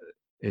 uh,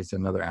 is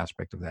another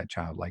aspect of that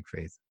childlike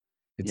faith.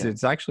 Yeah.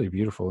 It's actually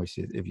beautiful if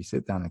you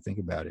sit down and think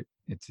about it.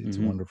 It's a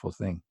Hmm. wonderful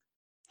thing.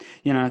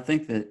 I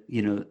think that,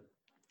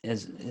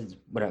 as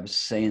what I was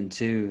saying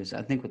too, is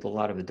I think with a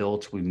lot of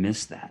adults, we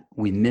miss that.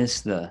 We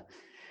miss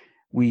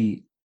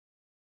we,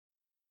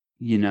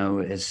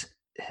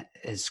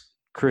 as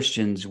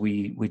Christians,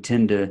 we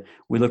tend to,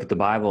 we look at the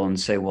Bible and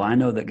say, well, I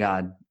know that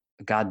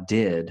God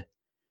did,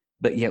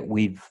 but yet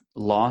we've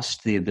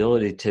lost the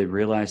ability to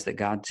realize that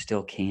God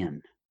still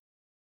can.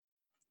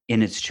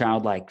 And it's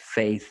childlike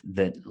faith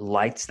that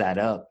lights that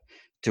up,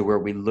 to where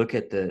we look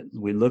at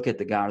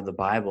the God of the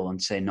Bible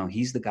and say, no,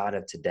 he's the God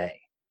of today.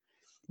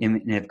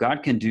 And if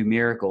God can do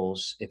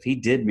miracles, if he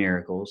did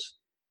miracles,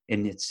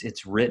 and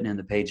it's written in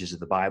the pages of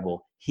the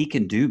Bible, he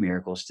can do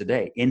miracles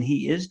today. And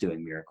he is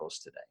doing miracles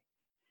today.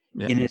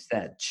 Yeah. And it's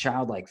that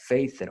childlike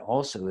faith that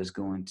also is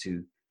going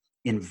to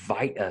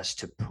invite us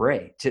to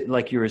pray, to,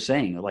 like you were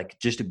saying, like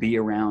just to be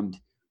around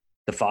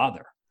the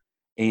Father,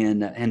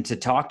 and to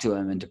talk to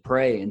him, and to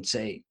pray and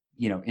say,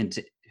 and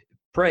to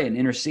pray and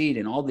intercede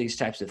and all these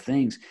types of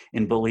things,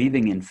 and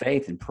believing in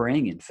faith and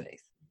praying in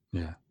faith,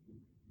 Yeah.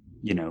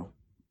 you know,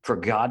 for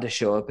God to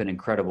show up in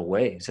incredible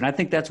ways. And I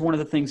think that's one of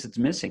the things that's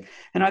missing.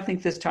 And I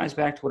think this ties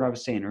back to what I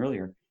was saying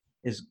earlier,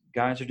 is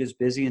guys are just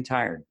busy and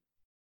tired.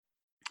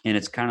 And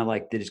it's kind of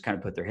like they just kind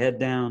of put their head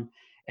down,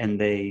 and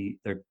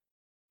they're,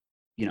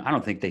 I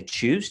don't think they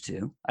choose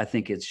to. I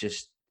think it's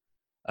just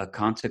a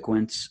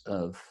consequence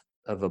of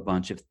a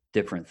bunch of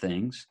different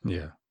things.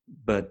 Yeah.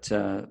 But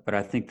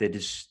I think that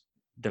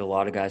a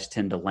lot of guys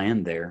tend to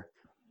land there,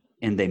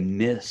 and they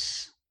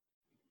miss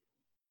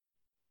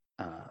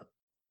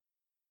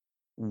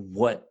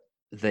what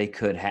they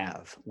could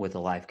have with a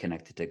life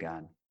connected to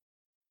God.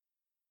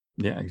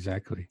 Yeah,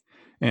 exactly.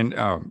 And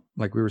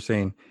like we were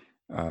saying,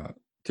 uh,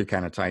 to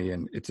kind of tie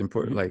in, it's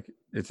important. Hmm. Like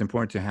it's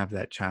important to have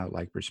that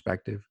childlike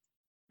perspective.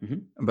 Hmm.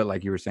 But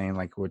like you were saying,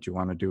 like what you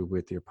want to do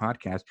with your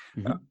podcast,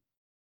 uh,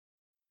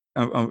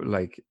 Hmm.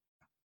 like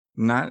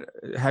not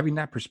having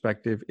that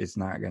perspective is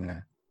not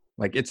gonna,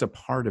 like, it's a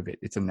part of it.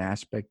 It's an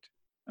aspect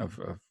of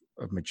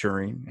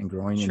maturing and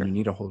growing, and you Sure.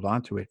 need to hold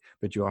on to it.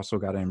 But you also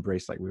got to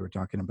embrace, like we were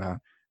talking about,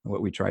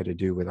 what we try to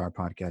do with our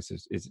podcast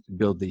is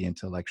build the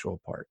intellectual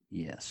part,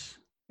 Yes.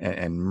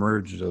 and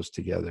merge those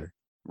together,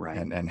 Right.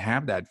 and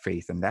have that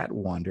faith and that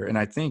wonder. And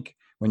I think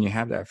when you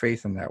have that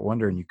faith and that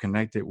wonder, and you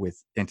connect it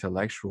with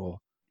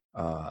intellectual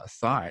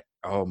thought,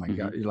 oh my Hmm.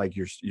 God, like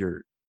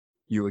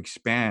you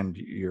expand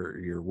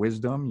your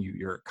wisdom.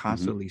 You're Hmm.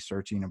 constantly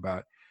searching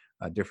about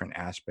different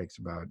aspects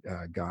about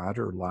God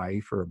or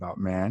life or about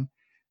man.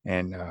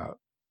 And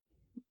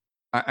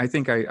I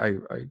think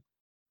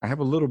I have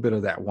a little bit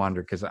of that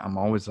wonder, because I'm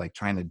always like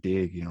trying to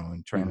dig, and Hmm.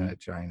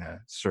 trying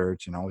to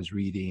search, and always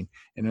reading.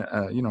 And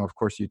of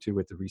course, you too,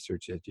 with the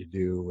research that you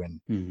do,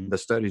 and Hmm. the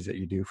studies that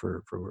you do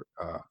for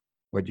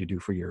what you do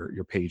for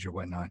your page or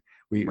whatnot.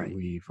 We Right.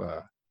 we've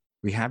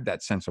we have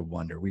that sense of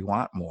wonder. We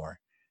want more.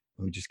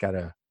 We just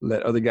gotta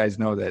let other guys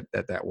know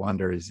that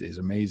wonder is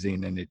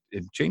amazing, and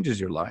it changes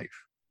your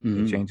life. It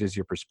Hmm. changes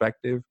your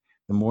perspective.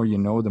 The more you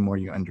know, the more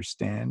you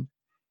understand,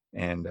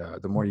 and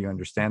the more you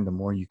understand, the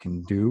more you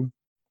can do,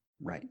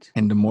 Right.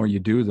 and the more you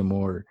do, the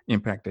more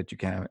impact that you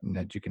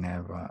can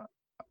have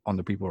on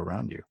the people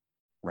around you.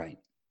 Right.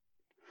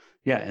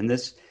 Yeah. And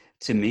this,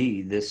 to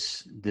me,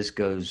 this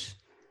goes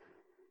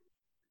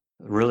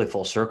really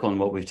full circle in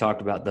what we've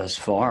talked about thus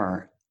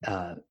far.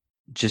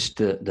 Just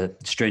the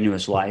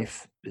strenuous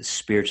life,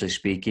 spiritually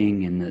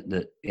speaking,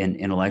 and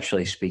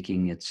intellectually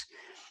speaking. It's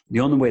the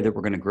only way that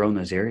we're going to grow in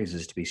those areas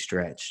is to be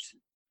stretched.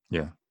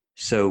 Yeah.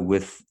 So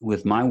with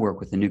my work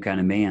with the New Kind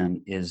of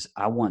Man, is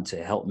I want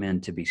to help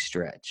men to be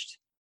stretched.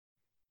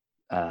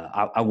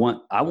 I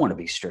want to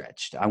be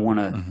stretched. Hmm.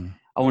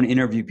 I want to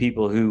interview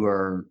people who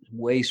are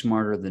way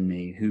smarter than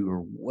me, who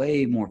are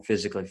way more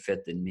physically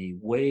fit than me,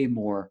 way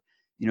more.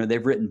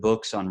 They've written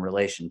books on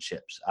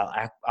relationships.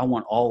 I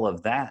want all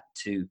of that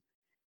to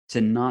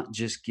not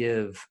just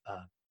give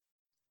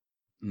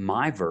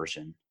my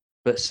version,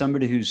 but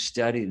somebody who's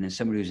studied and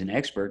somebody who's an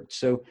expert,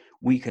 so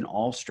we can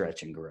all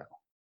stretch and grow.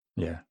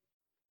 Yeah.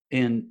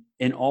 And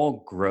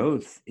all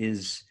growth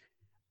is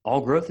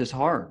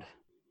hard.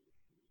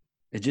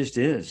 It just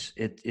is.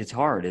 It's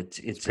hard. It's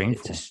It's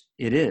painful. just,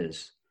 it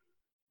is.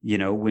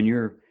 When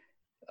you're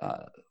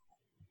uh,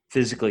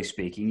 physically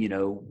speaking,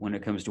 when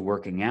it comes to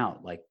working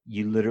out, like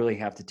you literally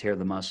have to tear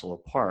the muscle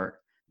apart.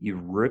 You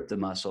rip the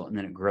muscle, and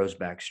then it grows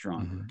back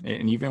stronger.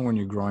 And even when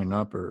you're growing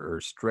up, or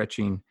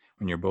stretching,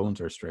 when your bones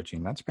are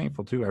stretching, that's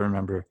painful too. I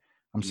remember,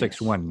 I'm six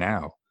Yes. one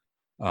now,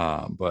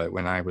 but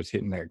when I was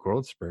hitting that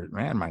growth spurt,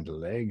 man, my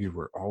legs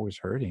were always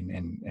hurting,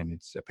 and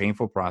it's a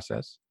painful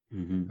process.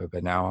 Hmm.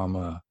 But now I'm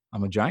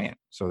a giant,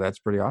 so that's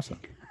pretty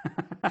awesome.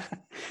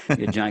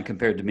 You're a giant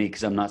compared to me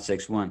because I'm not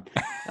 6'1".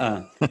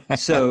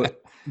 So,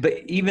 but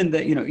even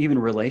that, even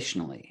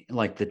relationally,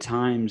 like the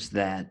times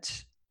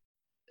that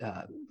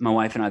my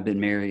wife and I've been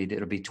married,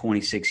 it'll be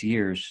 26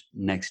 years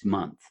next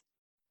month.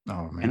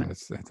 Oh man, And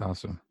that's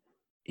awesome.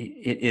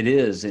 it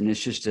is, and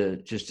it's just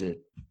a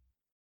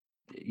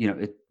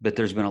but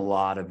there's been a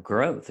lot of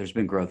growth. There's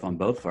been growth on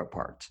both of our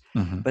parts,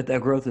 Hmm. but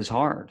that growth is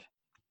hard,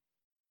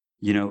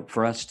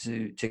 for us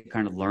to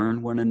kind of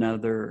learn one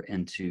another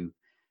and to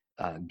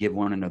give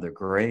one another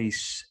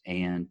grace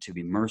and to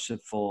be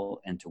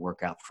merciful and to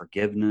work out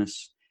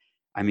forgiveness.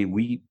 I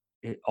mean,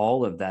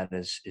 all of that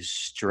is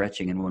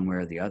stretching in one way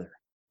or the other,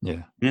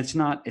 Yeah. and it's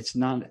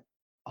not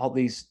all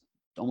these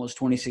almost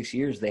 26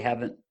 years. They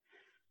haven't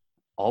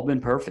all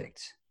been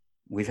perfect.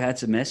 We've had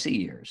some messy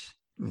years,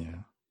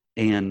 Yeah.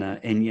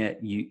 and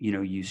yet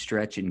you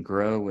stretch and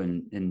grow,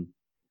 and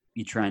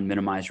you try and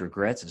minimize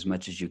regrets as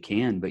much as you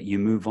can, but you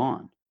move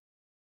on.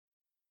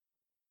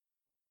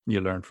 You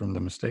learn from the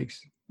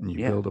mistakes and you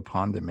Yeah, build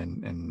upon them,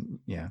 and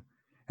yeah.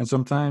 And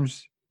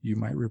sometimes you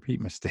might repeat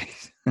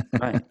mistakes.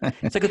 right.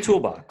 It's like a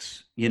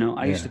toolbox.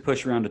 I used to Yeah.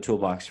 push around a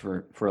toolbox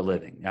for a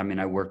living. I mean,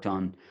 I worked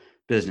on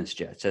business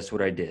jets. That's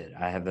what I did.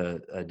 I have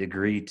a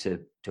degree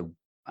to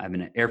I have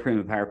an airframe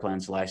and power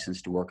plants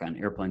license to work on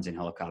airplanes and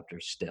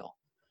helicopters still.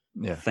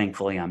 Yeah.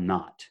 Thankfully, I'm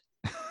not.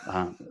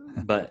 Um,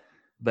 but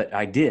but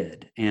I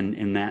did,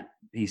 and that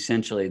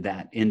essentially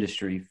that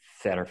industry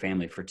fed our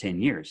family for 10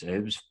 years.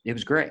 It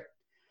was great.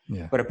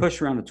 Yeah. But I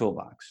pushed around the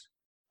toolbox.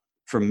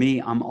 For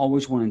me, I'm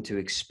always wanting to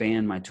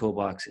expand my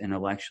toolbox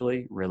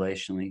intellectually,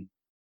 relationally,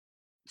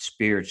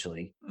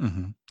 spiritually, Hmm.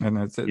 And you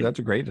know, that's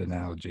a great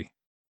analogy.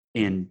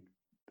 in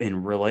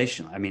in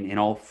relational. I mean, in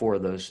all four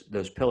of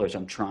those pillars,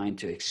 I'm trying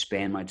to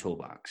expand my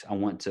toolbox. I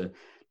want to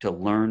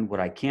learn what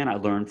I can. I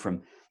learned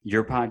from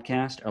your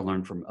podcast. I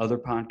learned from other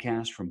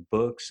podcasts, from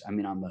books. I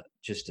mean, I'm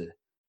just a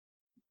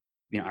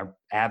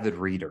avid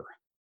reader.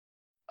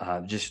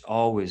 Just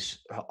always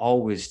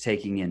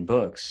taking in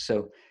books.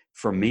 So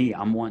for me,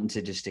 I'm wanting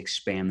to just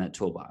expand that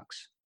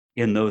toolbox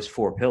in those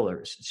four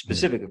pillars, Yeah.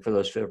 specifically for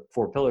those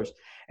four pillars,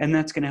 and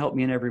that's going to help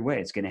me in every way.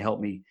 It's going to help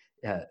me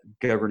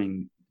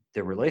governing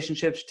the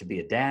relationships, to be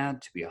a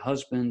dad, to be a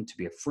husband, to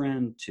be a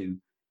friend, to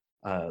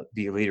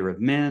be a leader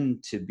of men,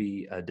 to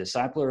be a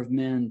discipler of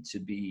men, to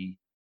be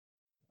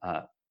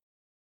uh,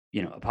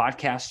 a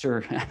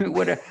podcaster. I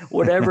mean,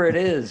 whatever it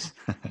is.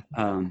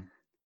 Um,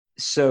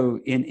 so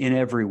in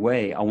every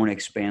way, I want to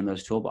expand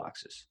those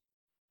toolboxes.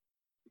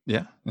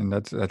 Yeah. And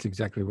that's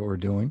exactly what we're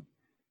doing.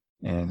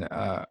 And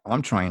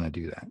I'm trying to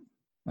do that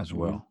as Hmm.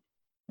 well.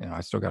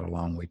 I still got a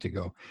long way to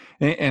go.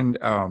 And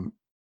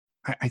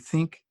I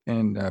think,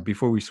 and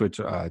before we switch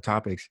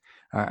topics,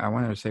 I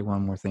wanted to say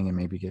one more thing and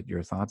maybe get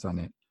your thoughts on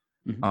it.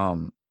 Hmm.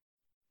 Um,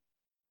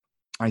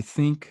 I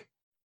think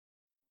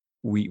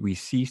we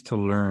cease to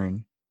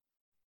learn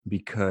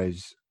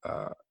because,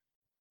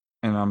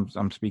 and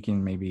I'm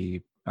speaking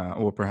maybe,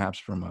 or perhaps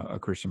from a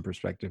Christian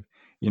perspective,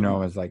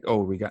 Hmm. it's like,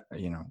 oh,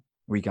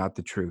 we got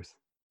the truth,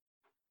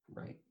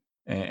 Right.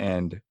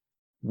 and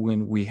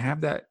when we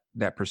have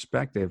that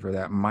perspective or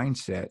that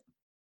mindset,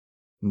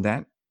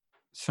 that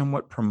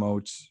somewhat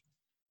promotes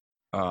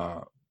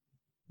uh,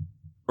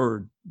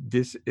 or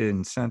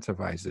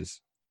disincentivizes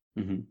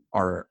Hmm.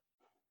 our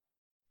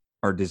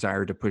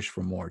desire to push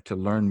for more, to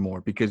learn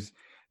more, because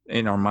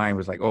in our mind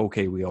was like, oh,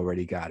 okay, we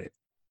already got it.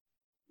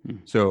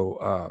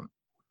 So,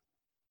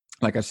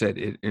 like I said,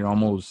 it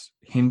almost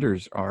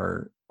hinders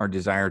our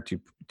desire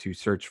to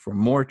search for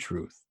more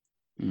truth,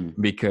 Mm.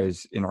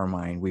 because in our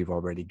mind we've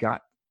already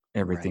got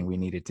everything Right. we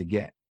needed to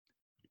get.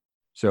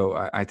 So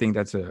I think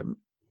that's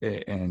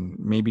and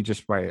maybe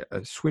just by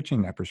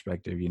switching that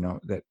perspective,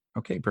 that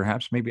okay,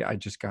 perhaps maybe I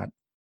just got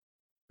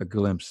a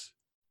glimpse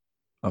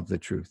of the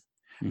truth,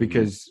 Hmm.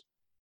 because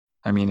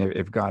I mean,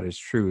 if God is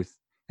truth,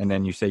 and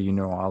then you say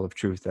all of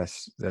truth,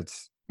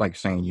 that's like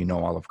saying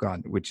all of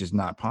God, which is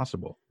not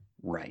possible.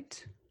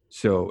 Right.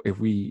 So if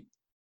we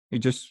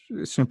just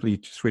simply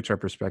switch our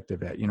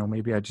perspective at,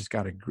 maybe I just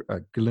got a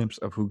glimpse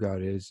of who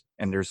God is,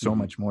 and there's so Hmm.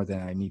 much more than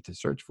I need to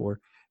search for.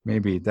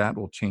 Maybe that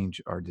will change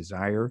our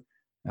desire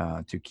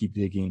to keep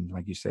digging,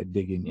 like you said,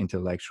 digging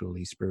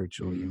intellectually,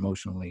 spiritually, Hmm.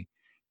 emotionally,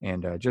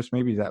 and just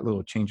maybe that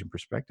little change in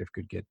perspective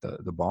could get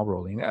the ball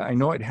rolling. I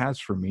know it has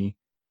for me,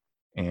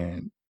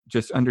 and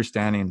just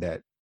understanding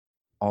that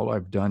all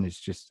I've done is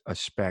just a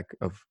speck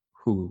of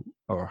who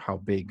or how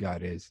big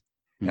God is.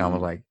 And I'm Hmm.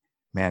 like,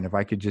 man, if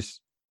I could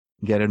just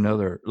get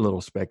another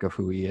little speck of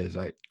who he is,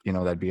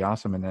 that'd be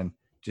awesome. And then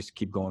just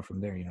keep going from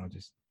there,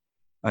 just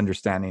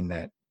understanding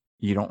that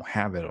you don't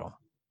have it all.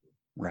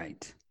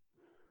 Right.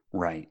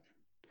 Right.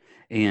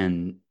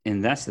 And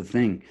that's the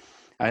thing.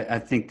 I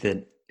think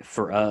that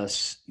for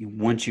us,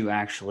 once you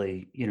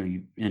actually,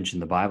 you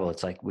mentioned the Bible,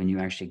 it's like when you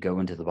actually go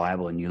into the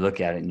Bible and you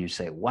look at it and you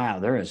say, wow,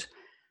 there is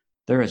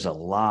a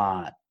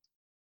lot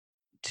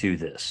to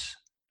this.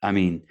 I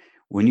mean,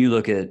 when you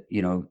look at,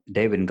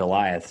 David and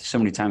Goliath, so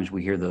many times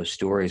we hear those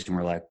stories and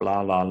we're like,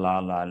 blah, blah,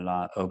 blah, blah,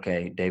 blah.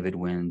 Okay, David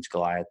wins,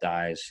 Goliath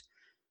dies,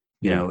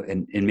 Yeah.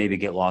 and maybe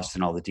get lost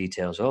in all the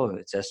details. Oh,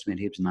 it's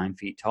estimated he was 9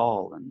 feet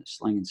tall and a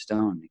sling and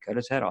stone. He cut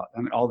his head off. I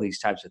mean, all these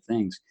types of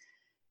things.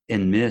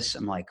 And miss,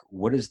 I'm like,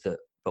 what's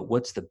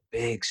the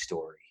big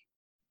story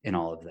in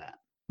all of that?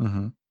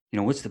 Mm-hmm.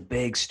 what's the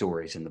big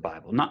stories in the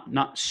Bible?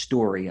 Not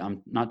story.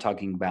 I'm not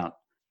talking about,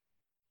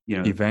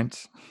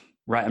 Events.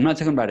 right. I'm not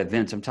talking about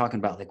events. I'm talking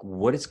about like,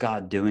 what is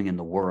God doing in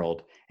the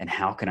world and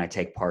how can I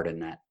take part in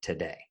that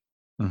today?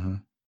 Mm-hmm.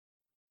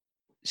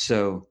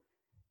 So,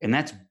 and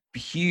that's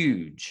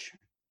huge.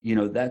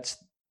 That's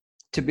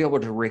to be able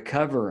to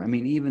recover. I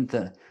mean, even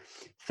to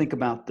think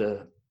about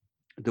the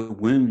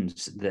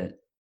wounds that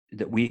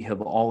we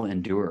have all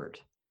endured,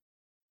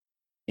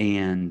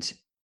 and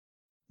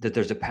that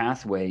there's a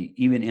pathway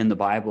even in the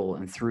Bible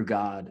and through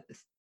God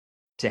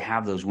to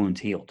have those wounds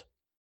healed.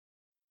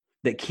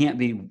 That can't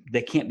be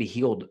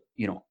healed,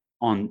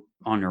 on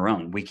their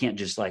own. We can't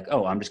just like,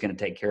 oh, I'm just going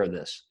to take care of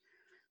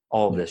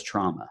all of this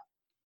trauma.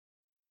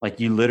 Like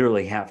you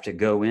literally have to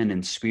go in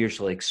and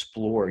spiritually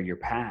explore your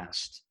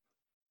past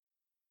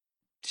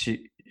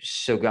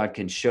so God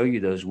can show you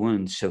those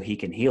wounds so he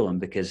can heal them,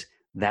 because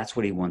that's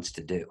what he wants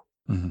to do.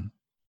 Mm-hmm.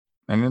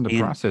 And in the And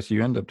process,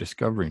 you end up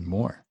discovering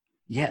more.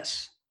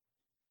 yes.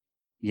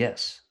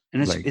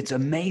 And Like, it's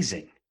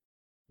amazing.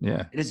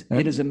 yeah.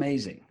 It is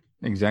amazing.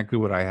 Exactly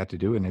what I had to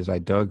do. And as I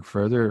dug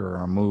further,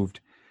 or I moved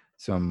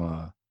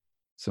some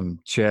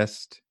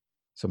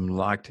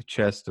locked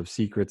chest of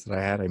secrets that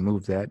I had, I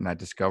moved that, and I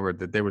discovered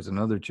that there was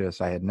another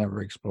chest I had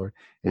never explored.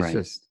 It's Right.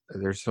 just,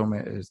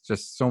 it's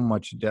just so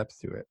much depth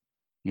to it.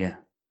 Yeah.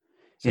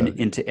 So,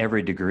 And to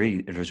every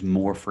degree, there's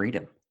more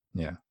freedom.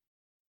 yeah.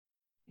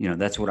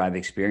 That's what I've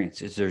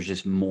experienced, is there's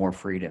just more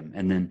freedom.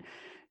 And then,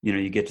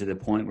 you get to the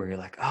point where you're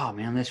like, oh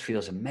man, this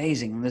feels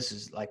amazing. This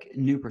is like a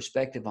new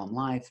perspective on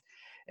life.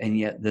 And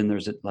yet then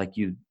there's like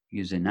you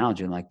use the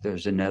analogy, like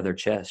there's another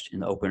chest,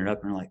 and open it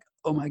up and you're like,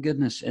 oh my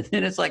goodness. And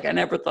then it's like, I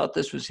never thought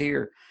this was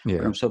here, Yeah.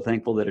 but I'm so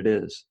thankful that it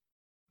is.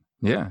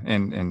 Yeah.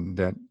 And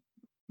that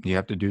you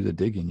have to do the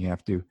digging. You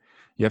have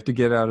to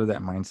get out of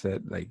that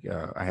mindset. Like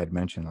I had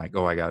mentioned, like,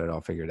 oh, I got it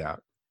all figured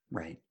out.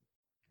 Right.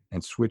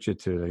 And switch it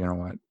to, you know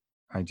what,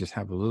 I just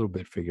have a little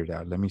bit figured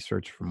out. Let me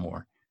search for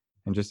more.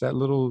 And just that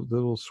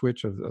little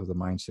switch of the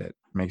mindset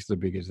makes the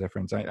biggest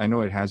difference. I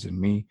know it has in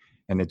me,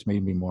 and it's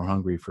made me more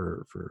hungry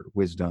for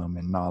wisdom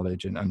and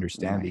knowledge and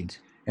understanding. Right.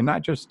 And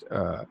not just,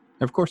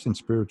 of course, in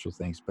spiritual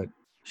things, but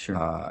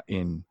Sure.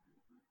 in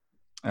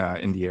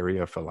the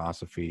area of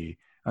philosophy,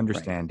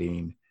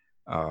 understanding,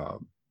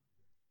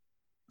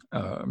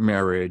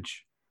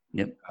 marriage,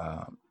 Yep.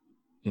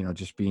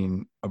 Just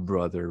being a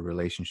brother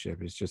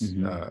relationship. It's just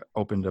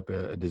opened up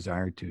a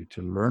desire to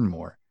learn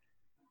more.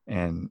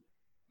 And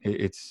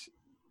it's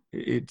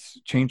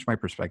changed my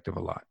perspective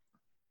a lot.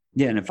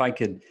 Yeah. And if I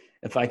could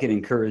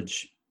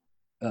encourage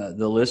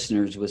the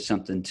listeners with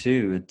something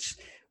too, it's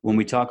when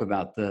we talk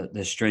about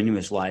the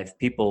strenuous life,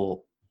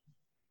 people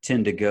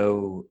tend to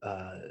go,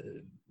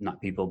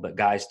 not people, but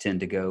guys tend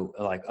to go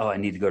like, oh, I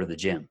need to go to the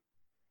gym,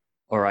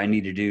 or I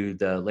need to do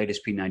the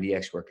latest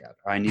P90X workout,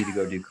 or I need to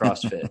go do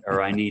CrossFit,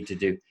 or I need to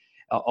do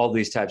all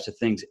these types of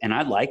things. And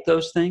I like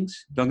those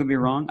things. Don't get me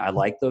wrong. I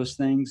like those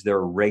things. They're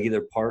a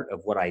regular part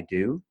of what I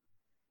do,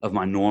 of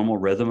my normal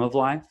rhythm of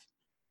life.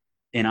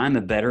 And I'm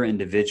a better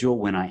individual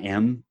when I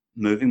am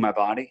moving my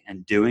body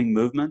and doing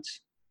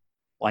movements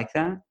like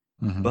that.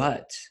 Mm-hmm.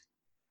 But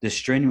the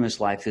strenuous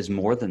life is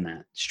more than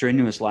that.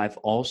 Strenuous life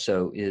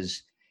also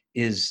is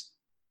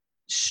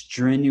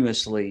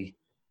strenuously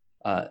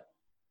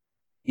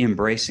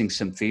embracing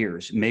some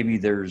fears. Maybe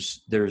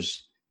there's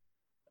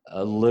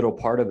a little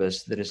part of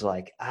us that is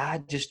like, I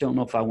just don't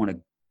know if I want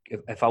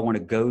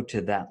to go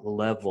to that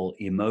level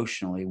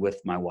emotionally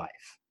with my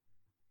wife.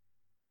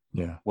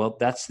 Yeah. Well,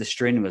 that's the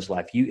strenuous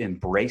life. You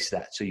embrace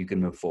that so you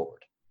can move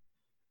forward.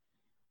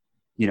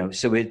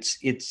 So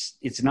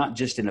it's not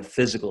just in a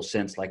physical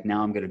sense, like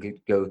now I'm going to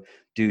go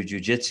do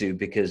jujitsu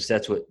because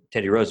that's what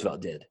Teddy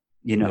Roosevelt did.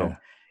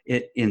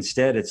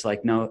 Instead it's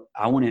like, no,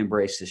 I want to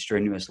embrace the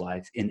strenuous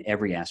life in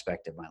every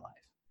aspect of my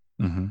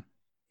life. Mm-hmm.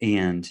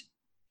 And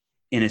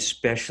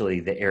especially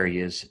the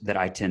areas that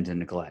I tend to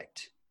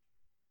neglect.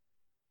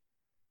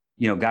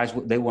 Guys,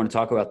 they want to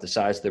talk about the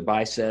size of their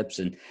biceps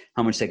and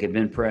how much they can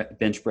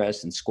bench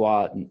press and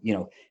squat, and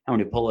how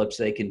many pull-ups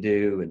they can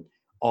do and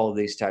all of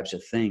these types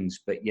of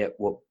things. But yet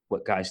what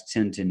guys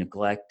tend to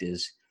neglect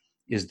is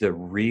the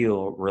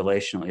real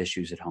relational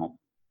issues at home.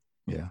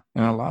 Yeah.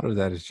 And a lot of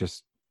that is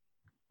just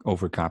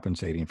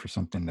overcompensating for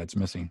something that's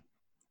missing.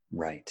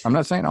 Right. I'm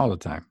not saying all the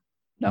time.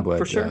 No, but,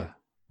 for sure.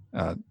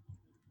 A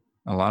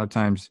lot of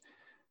times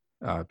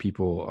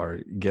people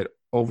get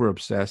over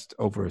obsessed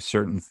over a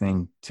certain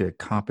thing to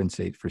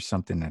compensate for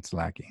something that's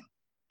lacking.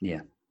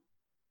 Yeah.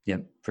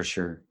 Yep, for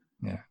sure.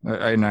 Yeah.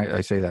 And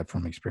I say that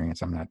from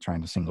experience. I'm not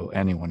trying to single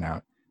anyone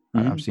out.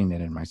 Mm-hmm. I've seen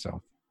it in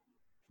myself.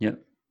 Yep.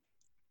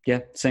 Yeah.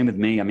 Same with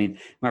me. I mean,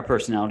 my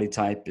personality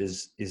type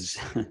is it's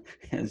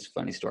a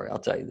funny story. I'll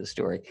tell you the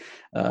story.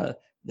 I've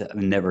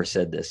never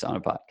said this on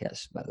a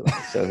podcast, by the way.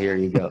 So here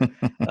you go.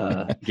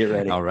 Get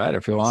ready. All right. I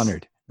feel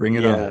honored. Bring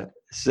it on.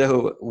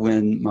 So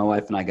when my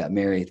wife and I got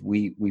married,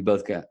 we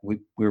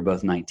were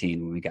both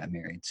 19 when we got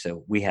married.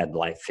 So we had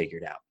life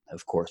figured out.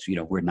 Of course,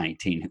 we're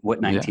 19.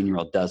 What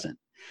 19-year-old doesn't?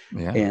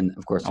 Yeah. And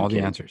of course, all the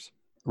answers.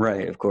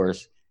 Right. Of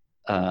course.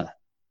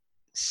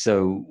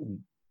 So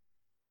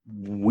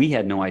we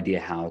had no idea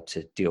how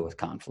to deal with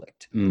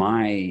conflict.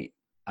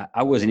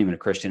 I wasn't even a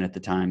Christian at the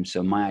time,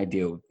 so my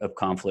idea of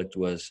conflict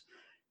was,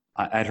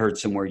 I'd heard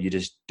somewhere you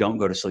just don't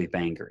go to sleep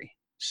angry.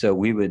 So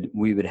we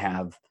would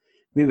have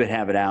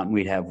it out, and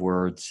we'd have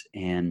words,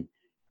 and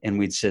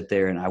we'd sit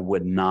there, and I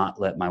would not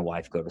let my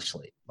wife go to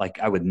sleep. Like,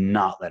 I would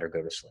not let her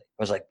go to sleep.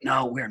 I was like,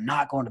 no, we're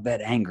not going to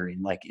bed angry.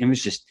 And like, it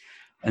was just,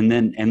 and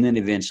then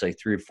eventually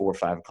 3 or 4 or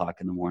 5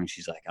 o'clock in the morning,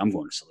 she's like, I'm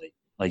going to sleep.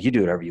 Like, you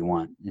do whatever you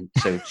want. And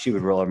so she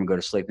would roll over and go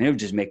to sleep, and it would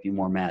just make me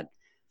more mad.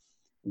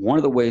 One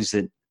of the ways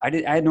that I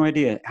had no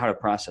idea how to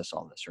process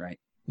all this, right?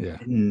 Yeah.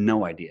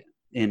 No idea.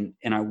 And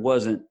I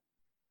wasn't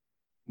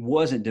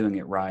doing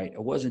it right. I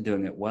wasn't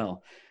doing it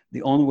well.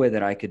 The only way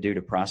that I could do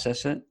to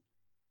process it,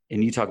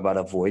 and you talk about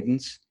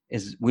avoidance,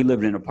 is we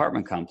lived in an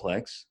apartment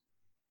complex,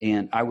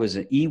 and I was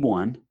an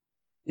E1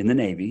 in the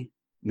Navy,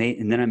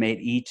 and then I made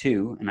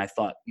E2, and I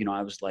thought,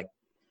 I was like,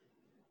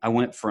 I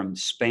went from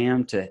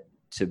Spam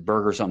to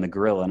burgers on the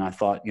grill, and I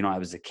thought, I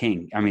was the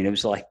king. I mean, it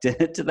was like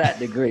to that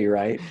degree,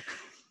 right?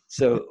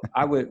 So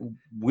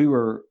we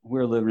were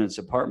living in this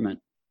apartment,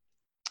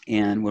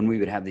 and when we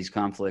would have these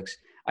conflicts,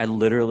 I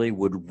literally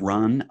would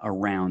run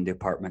around the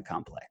apartment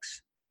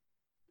complex.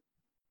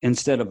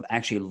 Instead of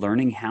actually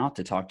learning how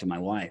to talk to my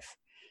wife,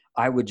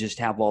 I would just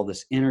have all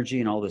this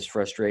energy and all this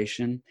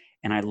frustration,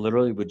 and I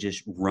literally would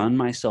just run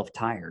myself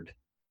tired,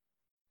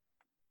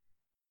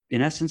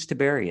 in essence, to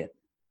bury it.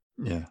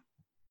 Yeah.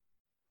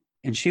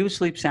 And she would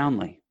sleep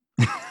soundly.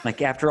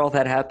 Like, after all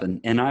that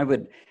happened, and I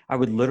would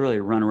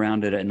literally run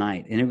around it at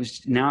night. And it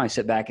was, now I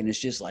sit back and it's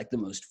just like the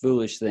most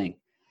foolish thing.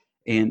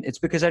 And it's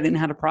because I didn't know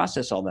how to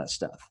process all that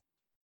stuff.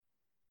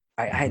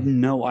 I had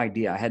no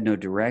idea. I had no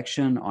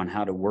direction on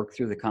how to work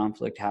through the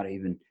conflict, how to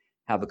even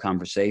have a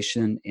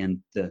conversation, and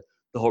the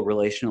whole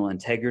relational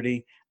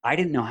integrity. I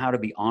didn't know how to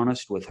be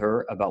honest with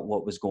her about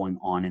what was going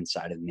on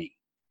inside of me.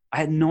 I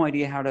had no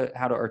idea how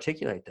to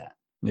articulate that.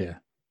 Yeah.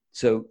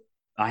 So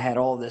I had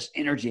all this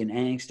energy and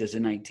angst as a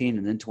 19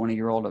 and then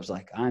 20-year-old. I was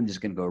like, I'm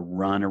just going to go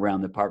run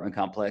around the apartment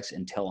complex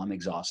until I'm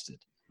exhausted.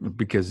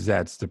 Because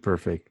that's the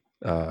perfect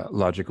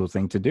logical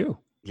thing to do.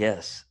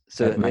 Yes.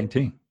 So at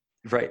 19.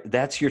 Right.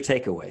 That's your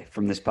takeaway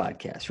from this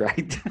podcast,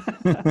 right?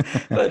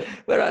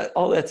 but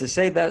all that to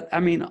say that,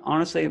 I mean,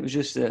 honestly, it was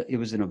just it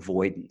was an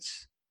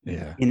avoidance.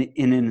 Yeah. And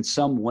in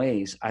some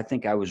ways, I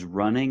think I was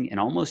running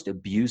and almost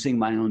abusing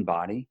my own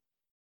body,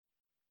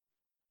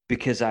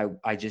 because I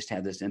just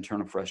had this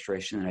internal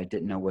frustration that I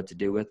didn't know what to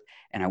do with,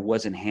 and I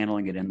wasn't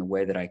handling it in the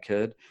way that I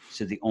could.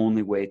 So the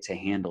only way to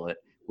handle it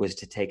was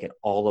to take it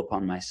all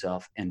upon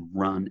myself and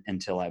run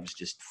until I was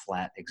just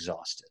flat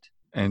exhausted.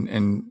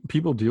 And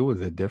people deal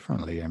with it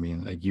differently. I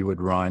mean, like, you would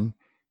run,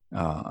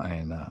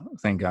 and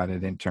thank God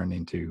it didn't turn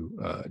into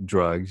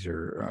drugs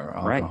or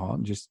alcohol.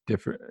 Right. Just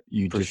different.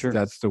 Sure.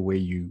 That's the way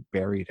you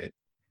buried it.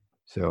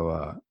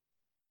 So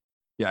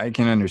yeah, I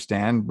can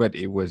understand, but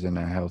it wasn't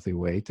a healthy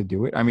way to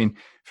do it. I mean,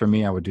 for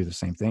me, I would do the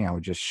same thing. I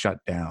would just shut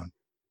down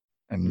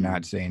and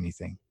not say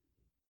anything.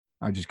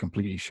 I would just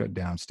completely shut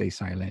down, stay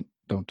silent,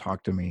 don't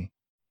talk to me.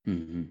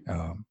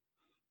 Mm-hmm.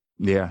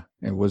 Yeah,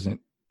 it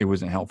wasn't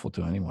helpful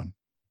to anyone.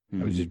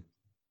 I was just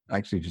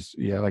like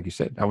you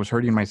said, I was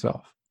hurting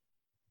myself,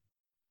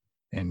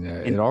 and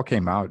it all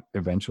came out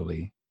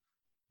eventually.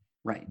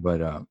 Right.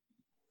 But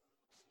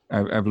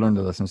I've learned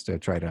the lessons to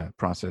try to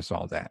process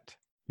all that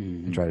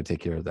and try to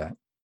take care of that.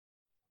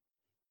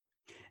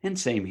 And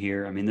same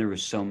here. I mean, there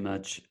was so many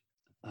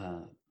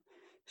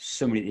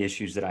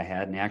issues that I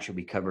had, and actually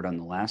we covered on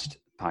the last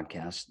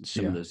podcast,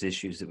 some of those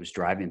issues that was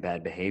driving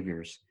bad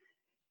behaviors.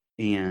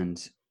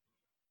 And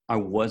I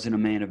wasn't a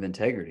man of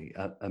integrity.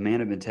 A man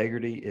of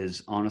integrity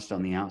is honest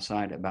on the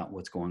outside about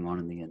what's going on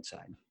in the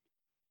inside.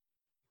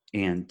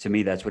 And to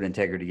me, that's what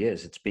integrity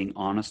is. It's being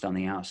honest on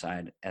the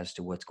outside as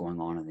to what's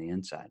going on the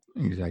inside.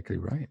 Exactly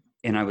right.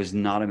 And I was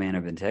not a man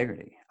of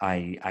integrity.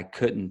 I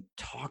couldn't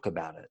talk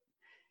about it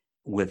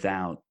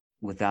without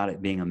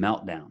it being a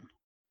meltdown.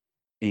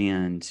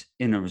 And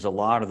there was a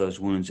lot of those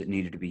wounds that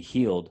needed to be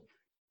healed.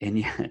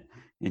 And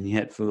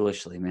yet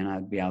foolishly, man,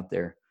 I'd be out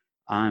there.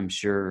 I'm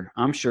sure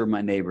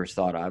my neighbors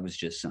thought I was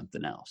just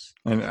something else.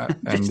 And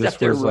this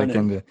was like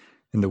in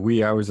the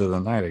wee hours of the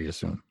night, I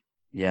assume.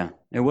 Yeah,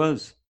 it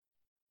was.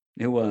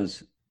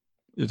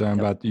 You're talking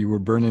about you were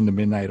burning the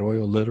midnight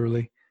oil,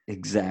 literally?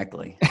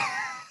 Exactly.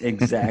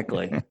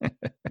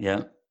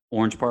 Yeah.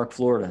 Orange Park,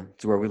 Florida.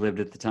 It's where we lived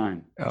at the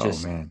time. Oh,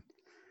 man.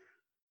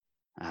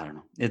 I don't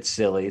know. It's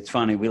silly. It's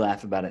funny. We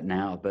laugh about it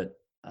now, but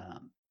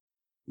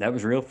that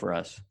was real for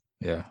us.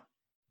 Yeah.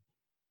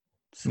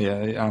 So,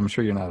 yeah, I'm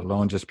sure you're not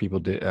alone. Just people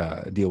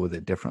deal with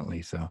it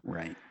differently. So,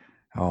 right.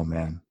 Oh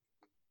man,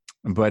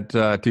 but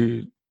I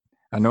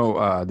know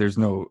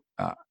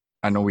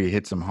I know we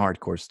hit some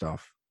hardcore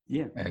stuff.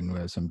 Yeah,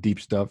 and some deep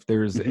stuff.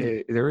 There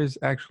is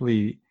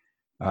actually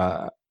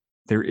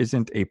there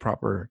isn't a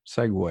proper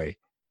segue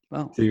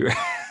to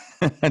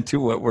to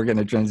what we're going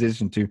to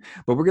transition to,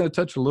 but we're going to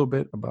touch a little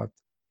bit about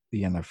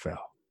the NFL.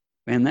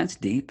 Man, that's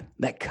deep.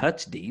 That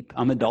cuts deep.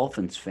 I'm a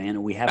Dolphins fan,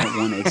 and we haven't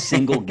won a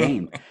single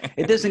game.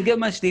 It doesn't get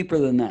much deeper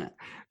than that.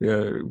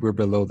 Yeah, we're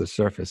below the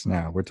surface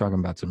now. We're talking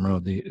about some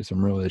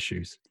real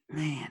issues.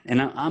 Man,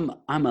 and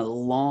I'm a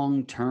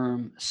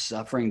long-term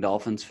suffering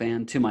Dolphins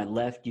fan. To my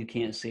left, you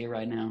can't see it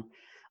right now.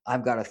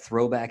 I've got a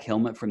throwback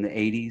helmet from the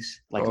 80s,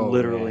 like Oh man.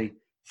 literally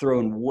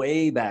thrown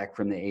way back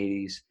from the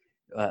 80s.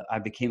 I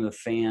became a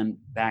fan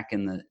back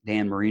in the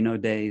Dan Marino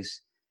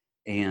days,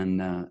 and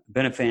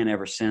been a fan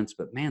ever since.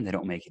 But man, they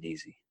don't make it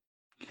easy.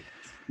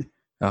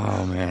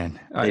 Oh man.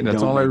 They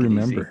That's don't all I make it easy.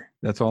 remember.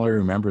 That's all I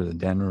remember, the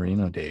Dan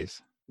Marino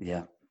days.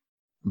 Yeah.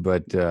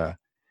 But but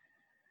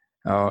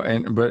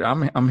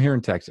I'm here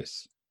in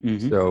Texas.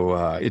 Mm-hmm.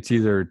 So it's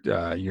either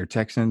you're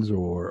Texans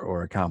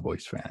or a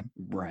Cowboys fan.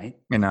 Right.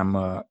 And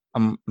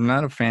I'm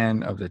not a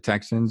fan of the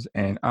Texans,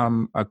 and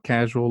I'm a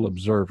casual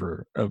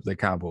observer of the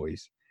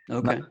Cowboys.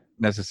 Okay. Not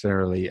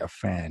necessarily a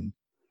fan.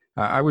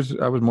 I was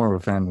more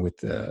of a fan with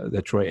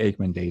the Troy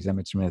Aikman days,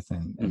 Emmitt Smith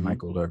and Mm-hmm.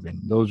 Michael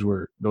Irvin. Those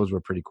were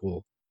pretty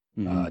cool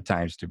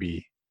times to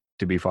be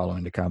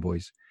following the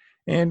Cowboys.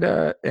 And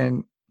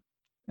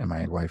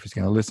my wife is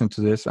going to listen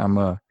to this.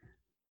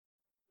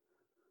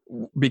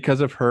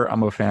 Because of her,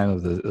 I'm a fan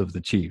of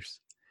the Chiefs.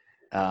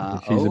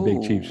 She's a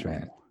big Chiefs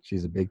fan.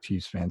 She's a big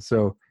Chiefs fan.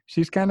 So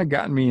she's kind of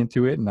gotten me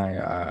into it, and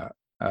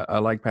I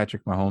like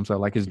Patrick Mahomes. I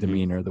like his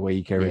demeanor, the way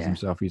he carries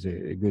himself. He's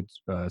a good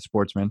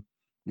sportsman.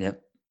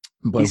 Yep.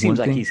 But he seems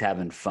like he's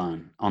having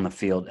fun on the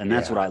field, and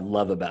that's what I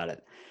love about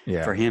it.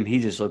 Yeah. For him, he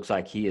just looks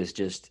like he is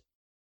just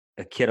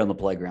a kid on the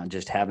playground,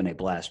 just having a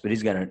blast. But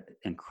he's got an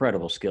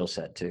incredible skill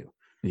set too.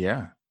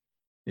 Yeah.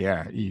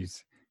 Yeah.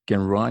 He's can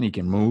run, he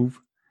can move.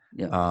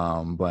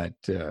 Yeah. But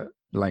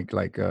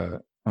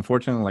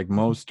unfortunately, like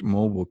most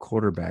mobile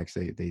quarterbacks,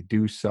 they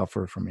do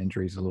suffer from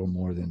injuries a little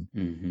more than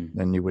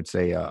you would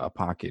say a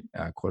pocket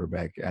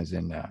quarterback, as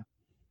in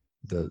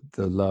the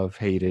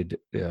love-hated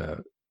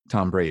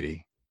Tom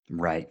Brady.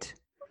 Right.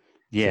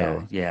 Yeah.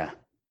 So, yeah.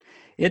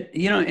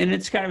 And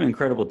it's kind of an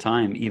incredible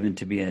time even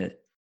to be a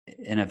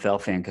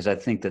NFL fan, because I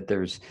think that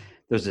there's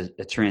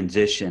a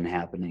transition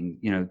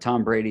happening.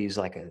 Tom Brady's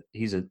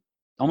he's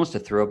almost a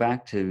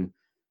throwback to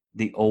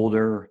the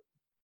older,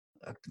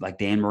 like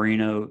Dan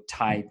Marino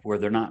type, where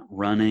they're not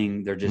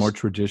running, they're just more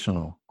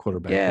traditional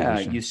quarterback. Yeah,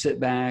 position. you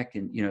sit back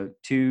and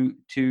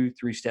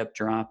 2-3 step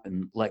drop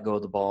and let go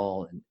of the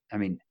ball. And I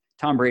mean,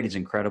 Tom Brady's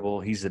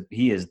incredible. He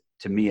is,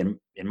 to me, in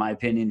my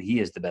opinion, he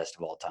is the best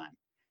of all time.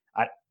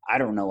 I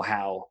don't know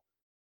how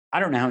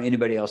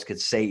anybody else could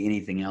say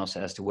anything else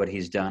as to what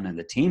he's done and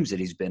the teams that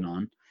he's been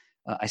on.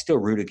 I still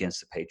root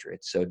against the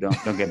Patriots, so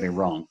don't get me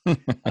wrong.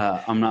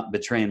 I'm not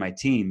betraying my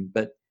team,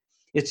 but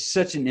it's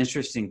such an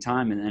interesting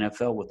time in the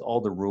NFL with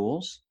all the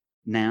rules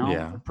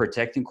now,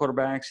 protecting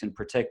quarterbacks and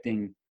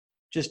protecting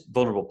just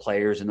vulnerable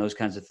players and those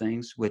kinds of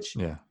things, which,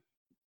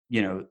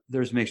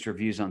 there's mixed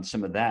reviews on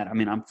some of that. I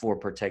mean, I'm for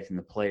protecting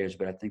the players,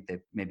 but I think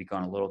they've maybe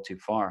gone a little too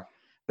far.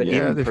 But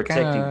even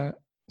protecting,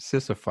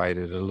 sissified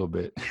it a little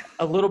bit.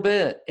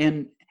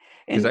 And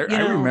I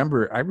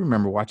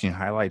remember watching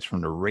highlights from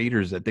the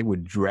Raiders that they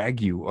would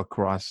drag you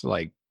across,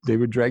 like they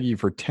would drag you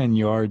for 10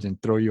 yards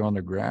and throw you on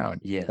the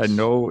ground. Yes. And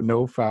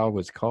no foul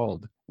was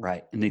called.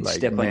 Right. And they'd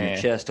step on your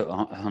chest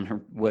on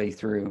her way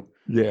through.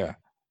 Yeah.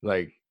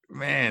 Like,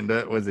 man,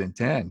 that was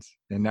intense.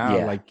 And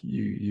now like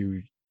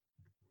you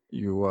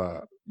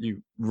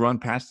run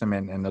past them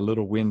and a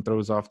little wind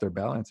throws off their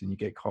balance and you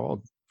get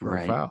called for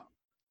a foul.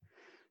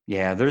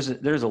 Yeah, there's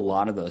a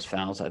lot of those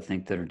fouls, I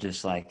think, that are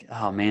just like,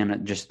 oh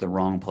man, just the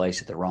wrong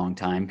place at the wrong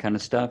time kind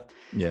of stuff.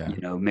 Yeah.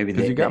 Maybe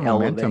because you got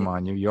momentum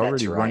on you. You're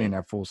already running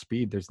at full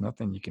speed. There's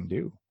nothing you can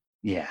do.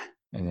 Yeah.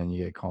 And then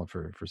you get called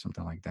for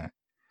something like that.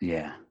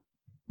 Yeah.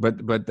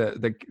 But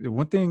the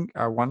one thing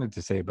I wanted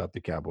to say about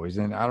the Cowboys,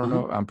 and I don't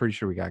know, I'm pretty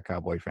sure we got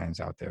Cowboy fans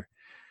out there.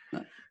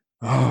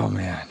 Oh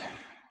man,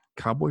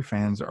 Cowboy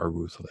fans are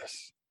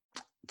ruthless.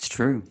 It's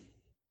true.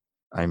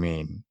 I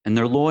mean, and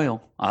they're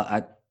loyal.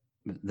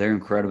 They're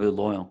incredibly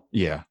loyal.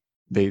 Yeah,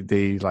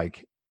 they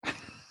like.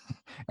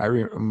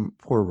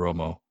 Poor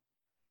Romo.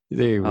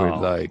 They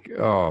would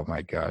oh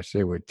my gosh,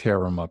 they would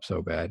tear him up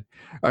so bad.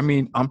 I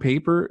mean, on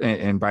paper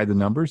and by the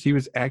numbers, he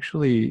was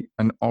actually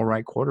an all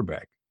right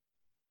quarterback.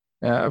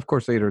 Of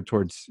course, later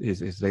towards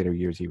his later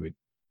years, he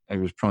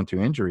was prone to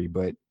injury,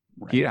 but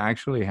he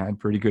actually had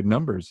pretty good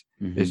numbers.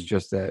 It's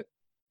just that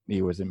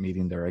he wasn't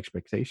meeting their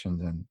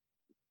expectations, and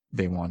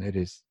they wanted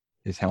his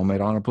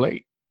helmet on a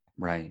plate.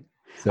 Right.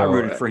 So, I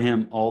rooted for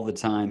him all the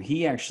time.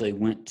 He actually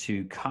went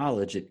to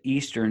college at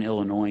Eastern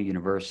Illinois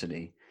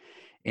University,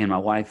 and my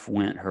wife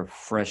went her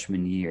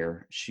freshman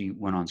year. She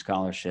went on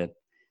scholarship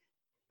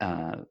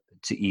to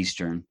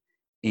Eastern.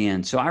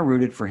 And so I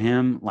rooted for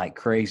him like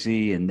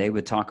crazy, and they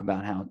would talk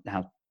about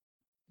how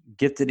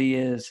gifted he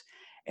is.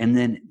 And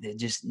then it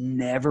just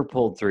never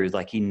pulled through.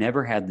 Like he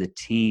never had the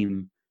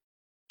team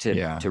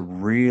to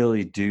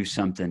really do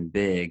something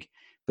big,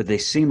 but they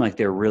seemed like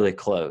they're really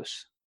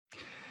close.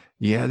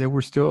 Yeah, they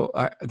were still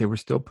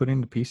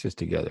putting the pieces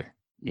together.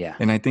 Yeah.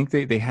 And I think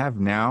they have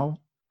now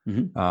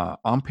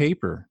on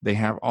paper, they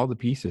have all the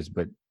pieces,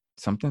 but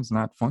something's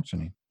not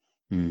functioning.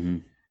 Mm-hmm.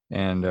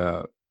 And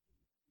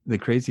the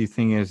crazy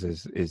thing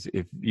is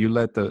if you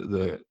let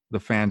the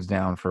fans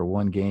down for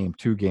one game,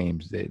 two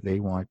games, they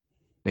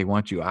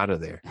want you out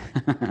of there.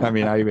 I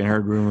mean, I even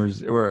heard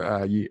rumors, or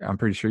I'm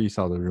pretty sure you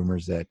saw the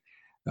rumors that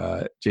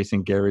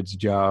Jason Garrett's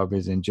job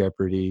is in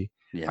jeopardy.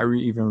 Yeah. I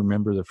even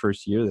remember the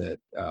first year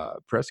that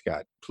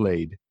Prescott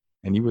played,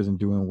 and he wasn't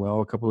doing well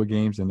a couple of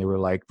games, and they were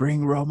like,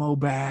 "Bring Romo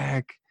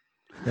back."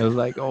 And I was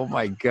like, "Oh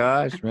my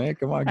gosh, man,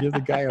 come on, give the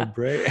guy a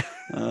break."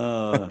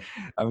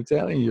 I'm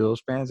telling you,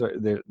 those fans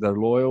they're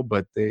loyal,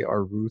 but they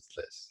are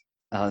ruthless.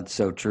 It's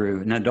so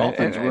true. Now,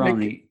 Dolphins were on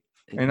the.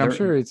 And I'm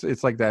sure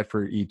it's like that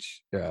for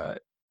each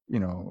you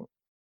know,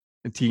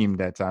 team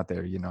that's out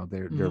there. You know,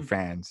 their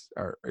fans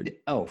are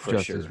for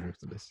just sure. as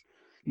ruthless.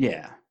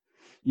 Yeah.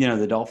 You know,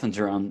 the Dolphins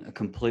are on a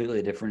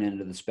completely different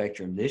end of the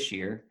spectrum this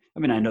year. I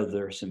mean, I know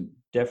there are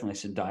definitely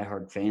some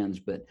diehard fans,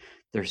 but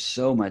there's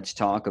so much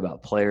talk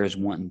about players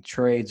wanting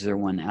trades. They're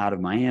wanting out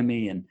of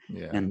Miami and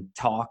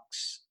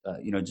talks,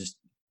 just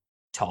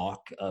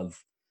talk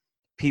of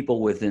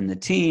people within the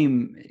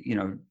team,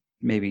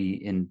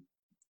 maybe in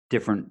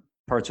different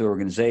parts of the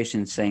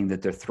organization saying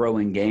that they're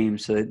throwing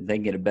games so that they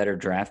get a better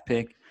draft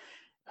pick.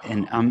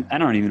 And I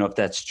don't even know if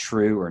that's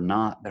true or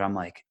not, but I'm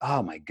like,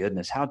 oh my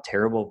goodness, how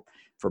terrible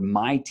for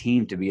my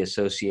team to be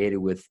associated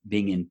with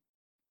being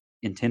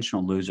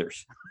intentional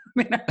losers.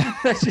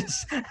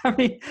 I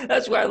mean,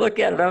 that's why I look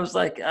at it. I was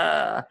like,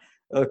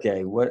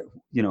 okay, where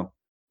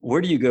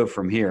do you go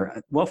from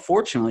here? Well,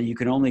 fortunately, you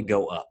can only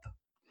go up.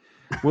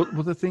 well,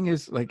 the thing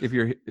is, like, if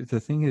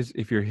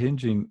you're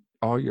hinging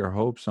all your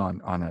hopes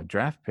on a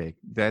draft pick,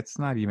 that's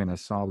not even a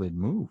solid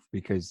move,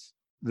 because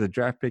the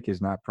draft pick is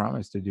not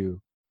promised to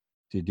do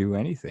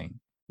anything.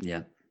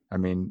 Yeah. I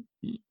mean,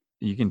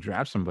 you can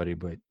draft somebody,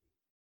 but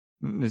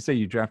let's say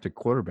you draft a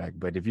quarterback,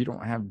 but if you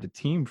don't have the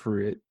team for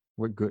it,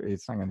 what good?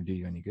 It's not going to do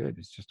you any good.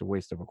 It's just a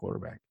waste of a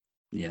quarterback.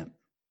 Yeah.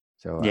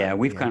 So yeah,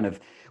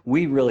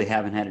 we really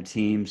haven't had a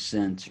team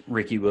since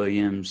Ricky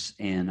Williams,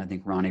 and I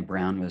think Ronnie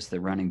Brown was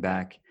the running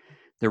back,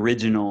 the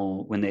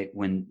original when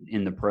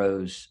in the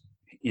pros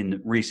in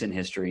the recent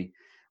history,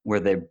 where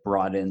they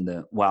brought in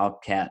the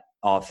Wildcat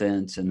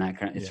offense, and that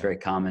kind of, it's very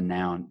common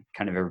now, and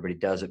kind of everybody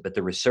does it. But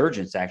the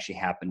resurgence actually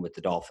happened with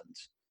the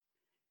Dolphins,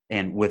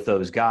 and with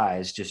those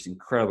guys, just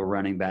incredible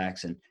running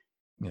backs. And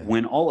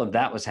when all of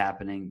that was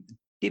happening,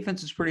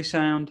 defense is pretty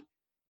sound,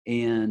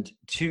 and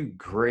two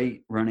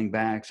great running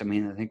backs. I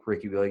mean, I think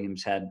Ricky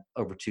Williams had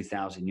over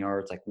 2,000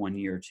 yards, like 1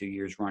 year or 2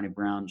 years. Ronnie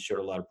Brown showed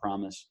a lot of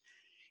promise.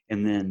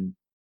 And then,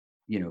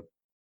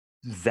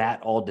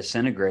 that all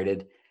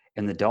disintegrated,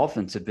 and the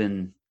Dolphins have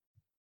been,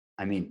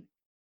 I mean,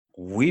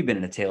 we've been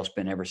in a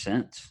tailspin ever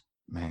since.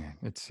 Man,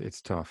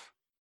 it's tough.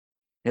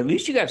 At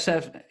least you guys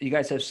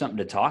have something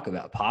to talk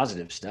about,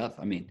 positive stuff.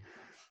 I mean,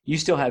 you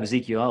still have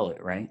Ezekiel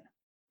Elliott, right?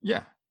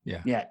 Yeah.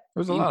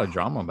 There's a lot of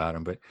drama about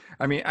him, but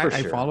I mean,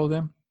 I follow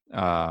them.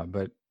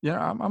 But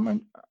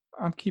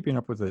I'm keeping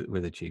up with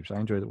the Chiefs. I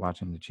enjoy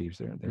watching the Chiefs.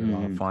 They're a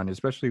lot of fun,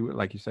 especially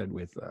like you said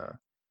with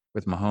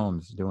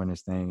Mahomes doing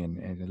his thing,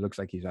 and it looks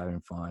like he's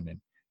having fun, and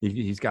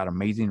he's got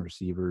amazing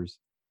receivers.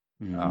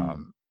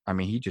 I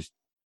mean, he just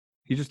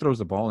throws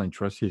the ball and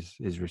trusts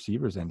his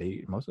receivers, and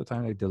most of the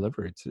time they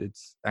deliver.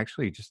 It's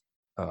actually just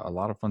a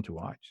lot of fun to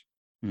watch.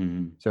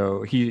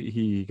 So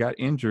he got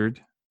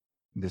injured,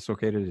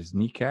 dislocated his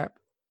kneecap.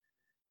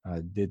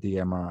 Did the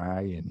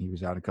MRI, and he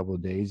was out a couple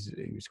of days.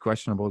 He was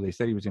questionable. They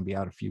said he was going to be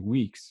out a few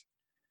weeks.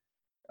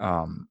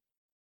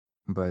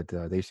 But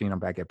they've seen him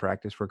back at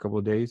practice for a couple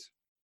of days.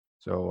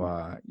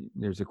 So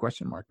there's a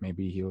question mark.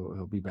 Maybe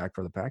he'll be back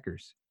for the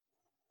Packers.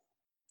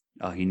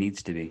 Oh, he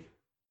needs to be.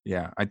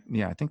 Yeah, I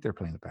think they're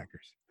playing the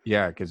Packers.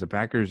 Yeah, because the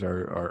Packers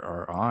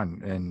are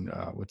on, and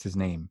what's his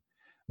name?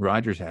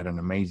 Rodgers had an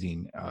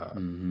amazing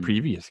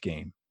previous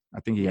game. I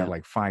think he had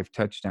like 5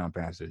 touchdown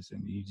passes,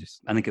 and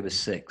I think it was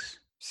 6.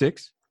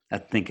 6? I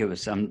think it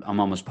was. I'm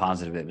almost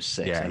positive it was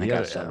 6. Yeah, I think he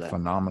had I saw a that.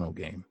 phenomenal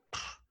game.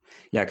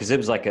 Yeah, because it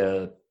was like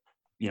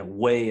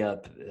way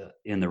up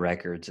in the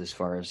records as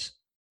far as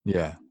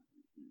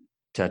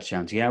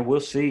touchdowns. Yeah, we'll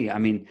see. I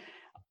mean,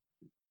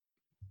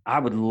 I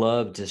would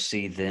love to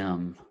see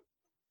them,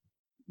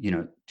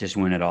 just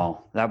win it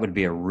all. That would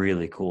be a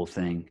really cool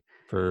thing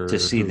to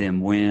see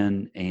them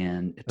win,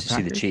 and to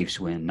see the Chiefs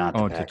win, not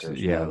the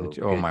Packers.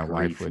 My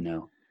wife would.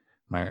 No.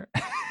 My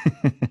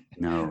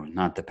No,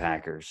 not the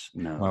Packers.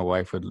 No. My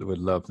wife would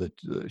love that.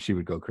 She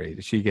would go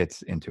crazy. She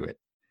gets into it,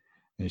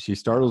 and she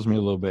startles me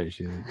a little bit.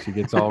 She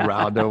gets all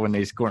riled up when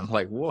they score. And I'm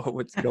like, whoa,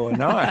 what's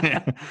going on?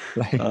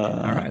 Like,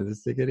 all right,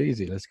 let's take it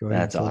easy. Let's go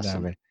ahead. That's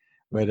awesome. Down.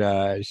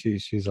 But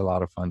she's a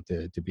lot of fun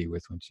to be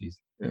with when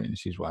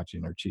she's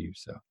watching her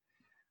Chiefs.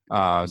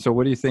 So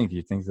what do you think? Do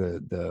you think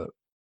the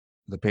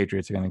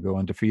Patriots are going to go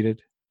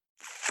undefeated?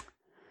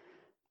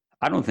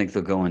 I don't think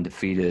they'll go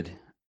undefeated.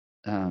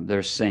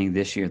 They're saying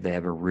this year they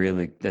have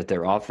that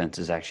their offense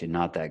is actually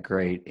not that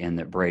great, and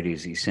that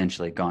Brady's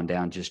essentially gone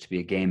down just to be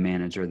a game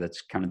manager.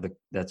 That's kind of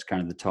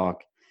the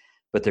talk.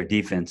 But their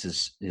defense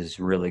is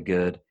really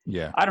good.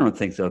 Yeah, I don't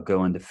think they'll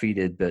go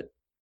undefeated, but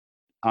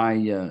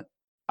I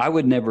I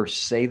would never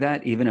say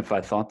that, even if I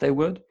thought they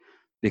would,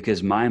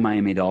 because my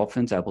Miami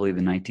Dolphins, I believe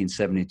in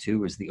 1972,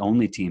 was the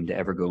only team to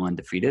ever go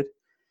undefeated.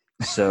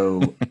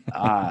 So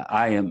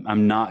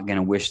I'm not going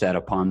to wish that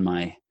upon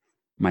my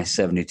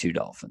 72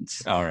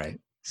 Dolphins. All right.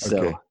 So,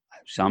 Okay.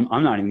 so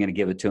I'm not even going to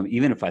give it to them,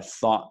 even if I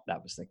thought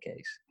that was the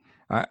case.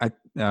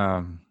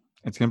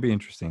 It's going to be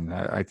interesting.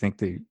 I think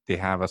they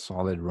have a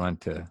solid run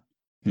to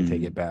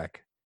take it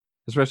back,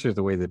 especially with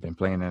the way they've been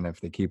playing. And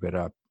if they keep it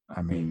up,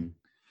 I mean,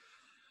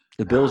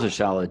 the Bills are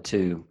solid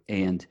too.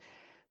 And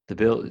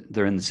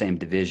they're in the same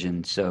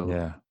division. So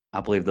yeah,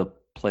 I believe they'll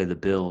play the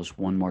Bills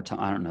one more time.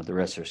 I don't know the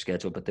rest of their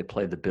schedule, but they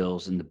play the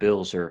Bills, and the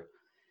Bills are,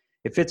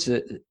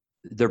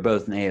 they're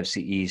both in the AFC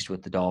East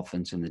with the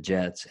Dolphins and the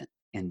Jets,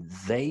 and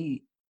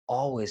they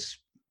always,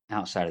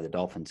 outside of the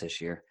Dolphins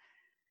this year,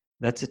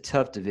 that's a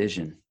tough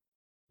division.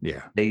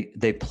 yeah.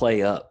 They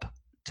play up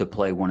to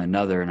play one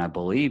another, and I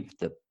believe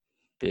the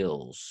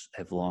Bills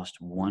have lost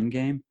one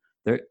game.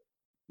 They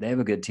have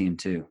a good team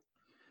too.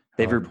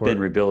 They've been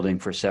rebuilding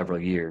for several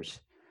years.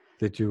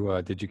 Did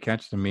you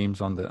catch the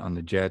memes on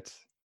the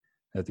Jets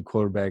that the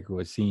quarterback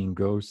was seeing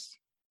ghosts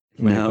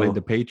when he played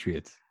the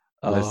Patriots?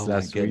 Oh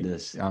my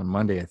goodness! On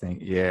Monday, I think.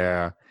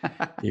 Yeah,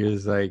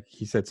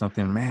 he said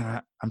something. Man,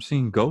 I'm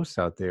seeing ghosts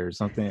out there or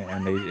something,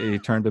 and they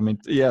turned him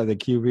into the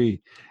QB.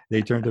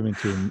 They turned him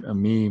into a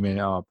meme, and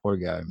oh, poor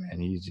guy, man.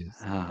 He just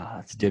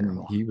that's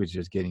terrible. He was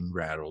just getting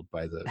rattled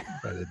by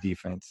the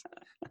defense.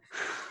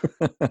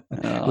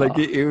 Like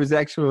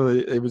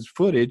it was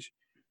footage.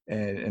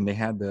 And they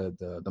had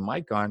the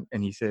mic on,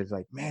 and he says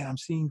like, "Man, I'm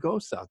seeing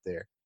ghosts out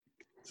there."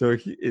 So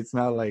it's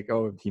not like,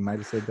 oh, he might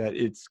have said that.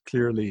 It's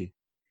clearly,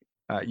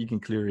 you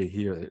can clearly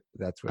hear it.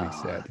 That's what he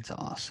said. That's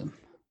awesome.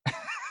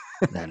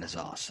 That is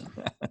awesome.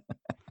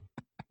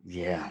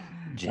 Yeah.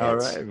 Jets. All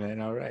right,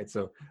 man. All right.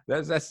 So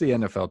that's the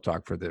NFL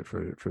talk for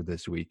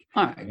this week.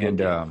 All right.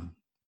 And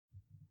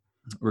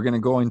we're gonna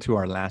go into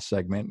our last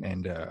segment,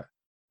 and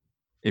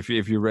if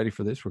you're ready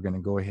for this, we're gonna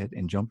go ahead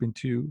and jump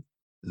into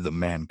the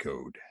man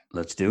code.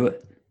 Let's do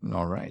it.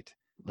 All right.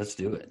 Let's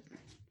do it.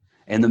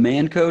 And the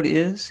man code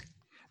is?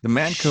 The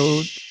man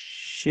code.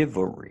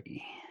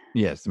 Chivalry.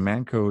 Yes, the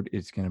man code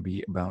is going to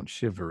be about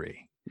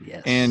chivalry.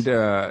 Yes. And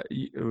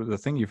the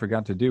thing you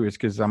forgot to do is,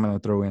 because I'm going to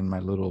throw in my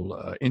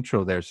little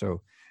intro there.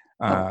 So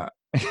the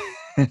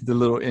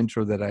little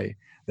intro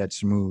that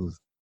smooth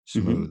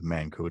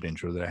man code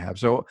intro that I have.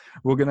 So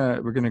we're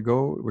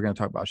gonna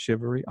talk about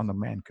chivalry on the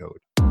man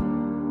code.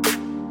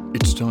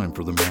 It's time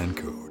for the man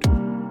code.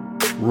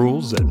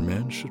 Rules that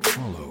men should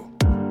follow,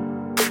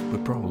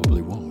 but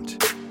probably won't.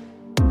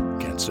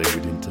 Can't say we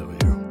didn't tell you.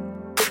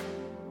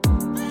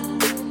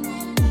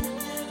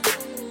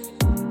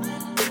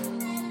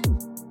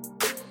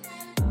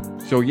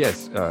 So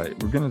yes,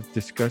 we're going to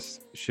discuss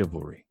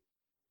chivalry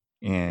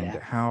and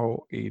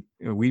how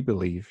we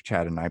believe,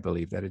 Chad and I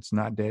believe, that it's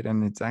not dead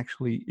and it's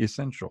actually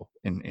essential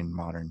in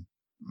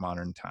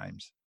modern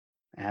times.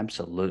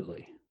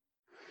 Absolutely.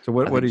 So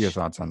what are your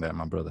thoughts on that,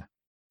 my brother?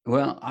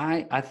 Well,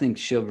 I think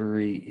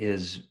chivalry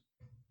is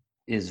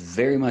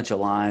very much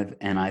alive,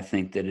 and I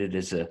think that it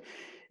is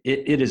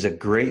a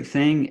great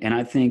thing. And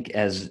I think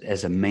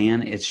as a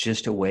man, it's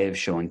just a way of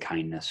showing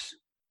kindness.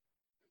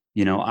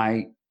 You know,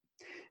 I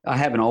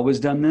haven't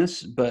always done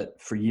this, but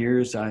for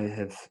years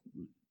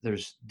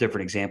there's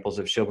different examples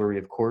of chivalry,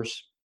 of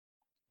course,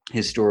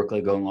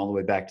 historically going all the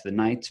way back to the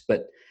knights.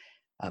 But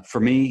for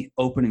me,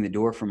 opening the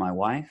door for my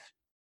wife,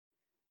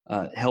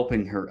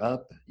 helping her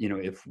up,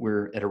 if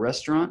we're at a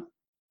restaurant,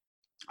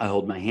 I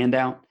hold my hand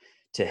out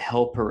to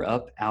help her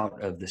up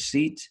out of the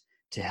seat,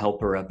 to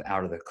help her up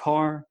out of the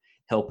car,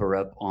 help her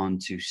up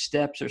onto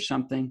steps or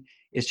something.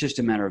 It's just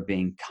a matter of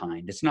being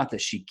kind. It's not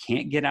that she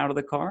can't get out of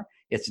the car.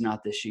 It's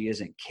not that she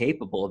isn't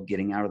capable of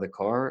getting out of the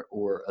car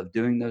or of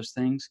doing those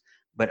things,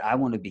 but I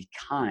want to be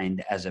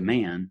kind as a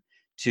man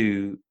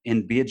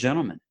and be a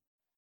gentleman.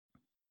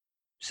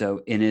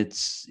 So, and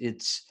it's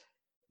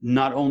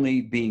not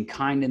only being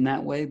kind in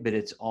that way, but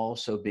it's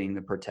also being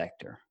the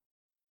protector.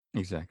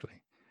 Exactly.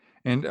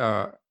 And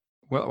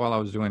while I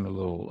was doing a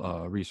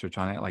little research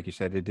on it, like you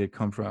said, it did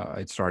come from,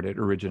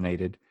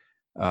 originated,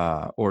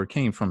 or it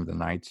came from the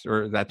knights,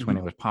 or that's when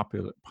it was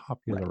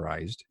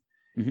popularized.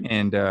 Right.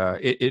 And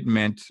it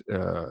meant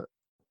to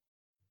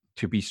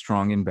be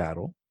strong in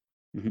battle,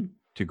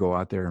 to go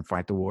out there and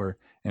fight the war,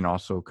 and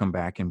also come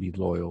back and be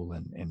loyal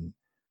and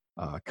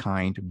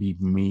kind, be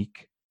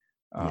meek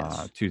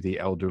to the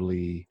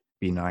elderly,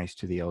 be nice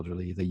to the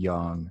elderly, the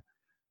young,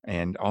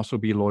 and also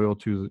be loyal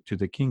to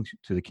the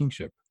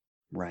kingship,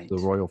 right? The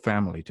royal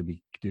family,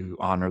 to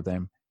honor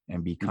them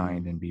and be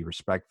kind and be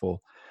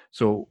respectful.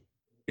 So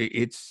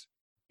it's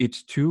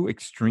two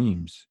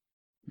extremes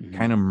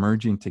kind of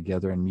merging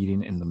together and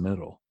meeting in the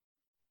middle.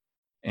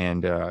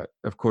 And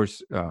of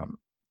course,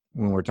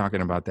 when we're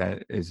talking about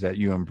that, is that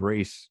you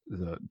embrace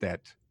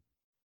that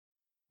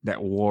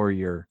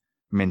warrior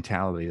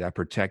mentality, that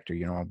protector,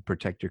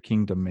 protect your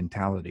kingdom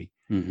mentality.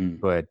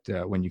 But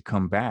when you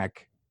come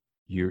back,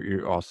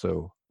 you're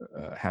also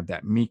have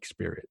that meek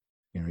spirit.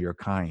 You're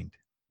kind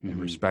and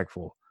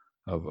respectful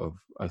of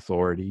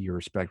authority. You're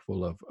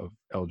respectful of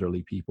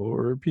elderly people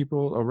or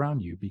people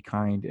around you. Be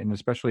kind, and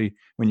especially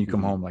when you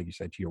come Hmm. home, like you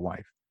said, to your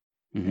wife,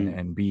 Hmm.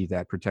 and be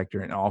that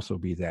protector, and also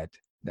be that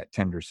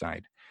tender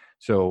side.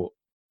 So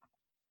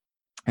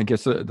I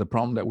guess the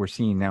problem that we're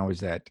seeing now is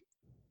that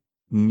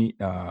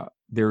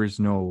there is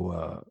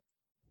no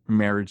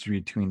marriage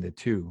between the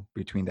two,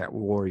 between that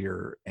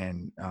warrior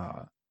and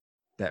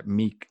that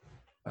meek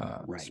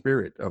Right.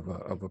 spirit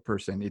of a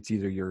person. It's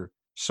either you're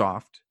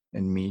soft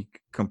and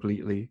meek,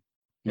 completely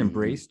Hmm.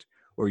 embraced,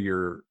 or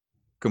you're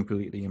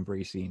completely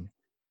embracing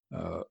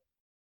uh,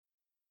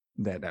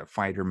 that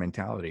fighter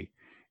mentality.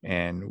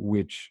 And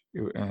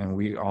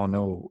we all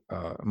know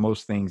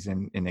most things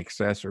in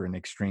excess or in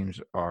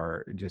extremes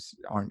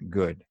aren't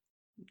good.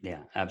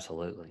 Yeah,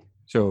 absolutely.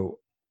 So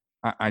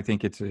I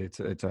think it's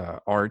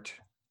a art,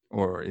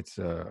 or it's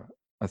a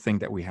thing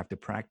that we have to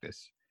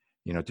practice,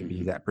 to be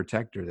Hmm. that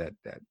protector,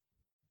 that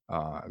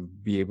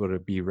be able to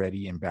be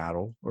ready in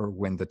battle, or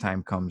when the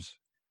time comes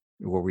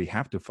where we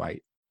have to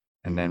fight,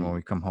 and then when Hmm.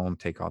 we come home,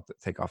 take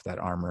off that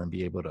armor and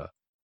be able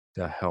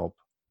to help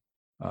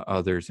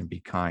others and be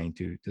kind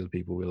to the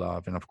people we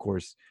love. And of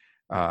course,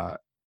 uh,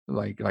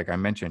 like I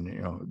mentioned,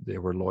 they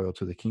were loyal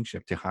to the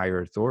kingship, to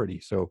higher authority.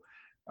 So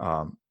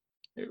um,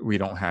 we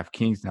don't have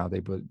kings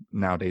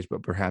nowadays,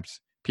 but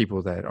perhaps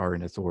people that are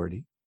in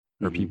authority,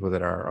 or Hmm. people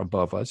that are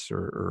above us,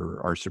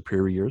 or our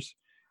superiors,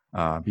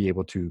 be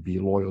able to be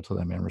loyal to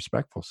them and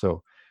respectful.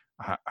 So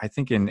I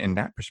think in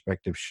that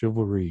perspective,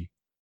 chivalry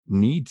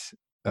needs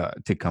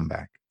to come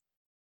back,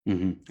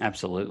 Hmm.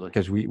 Absolutely.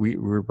 because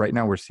we're right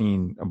now we're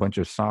seeing a bunch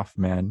of soft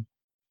men,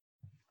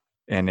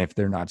 and if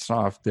they're not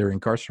soft, they're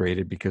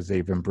incarcerated because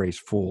they've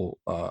embraced full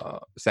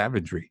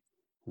savagery,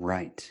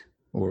 Right.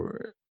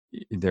 or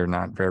they're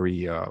not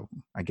very,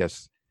 I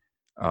guess,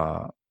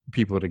 uh,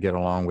 people to get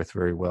along with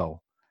very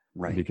well,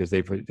 Right. because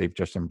they've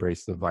just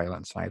embraced the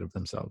violent side of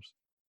themselves.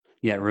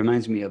 Yeah, it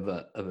reminds me of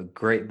a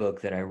great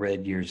book that I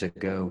read years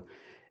ago,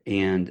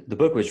 and the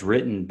book was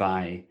written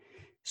by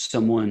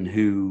someone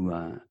who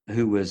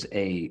was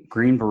a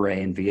Green Beret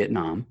in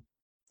Vietnam,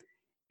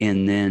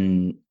 and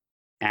then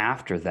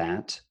after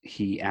that,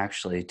 he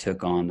actually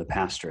took on the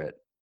pastorate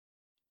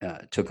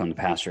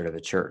of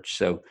a church.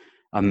 So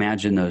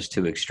imagine those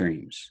two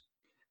extremes.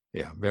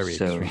 Yeah, very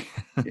extreme.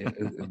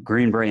 So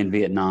Green Beret in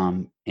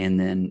Vietnam, and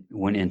then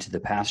went into the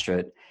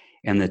pastorate,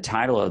 and the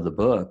title of the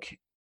book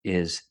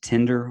is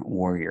Tender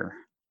Warrior.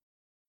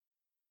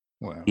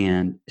 Wow.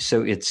 And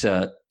so it's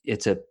a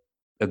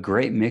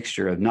great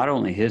mixture of not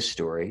only his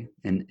story,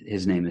 and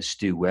his name is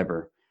Stu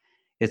Weber.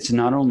 It's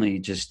not only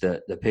just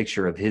the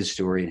picture of his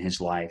story and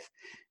his life,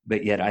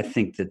 but yet I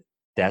think that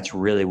that's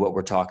really what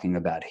we're talking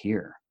about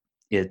here.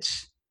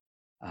 It's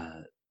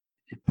uh,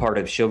 part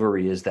of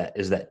chivalry is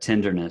that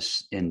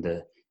tenderness and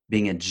the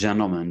being a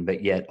gentleman,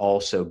 but yet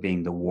also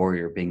being the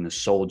warrior, being the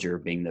soldier,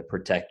 being the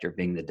protector,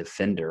 being the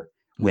defender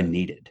when Yeah.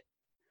 needed.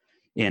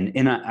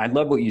 And I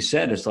love what you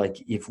said. It's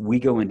like if we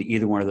go into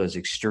either one of those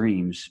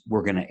extremes,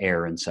 we're going to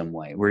err in some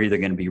way. We're either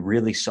going to be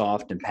really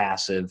soft and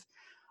passive,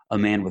 a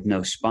man with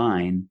no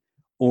spine,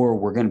 or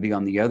we're going to be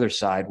on the other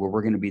side where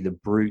we're going to be the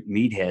brute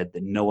meathead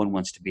that no one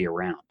wants to be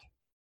around.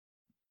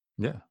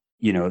 Yeah.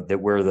 That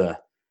we're the,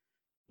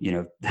 you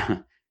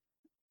know,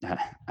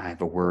 I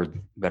have a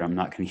word, but I'm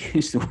not going to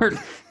use the word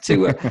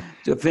to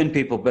offend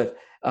people. But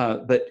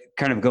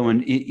kind of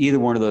going either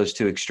one of those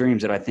two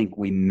extremes, that I think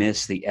we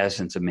miss the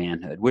essence of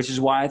manhood, which is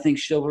why I think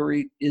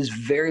chivalry is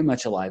very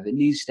much alive. It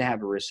needs to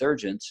have a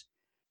resurgence.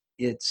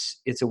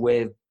 It's a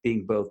way of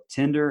being both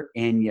tender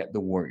and yet the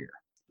warrior,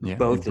 Yeah.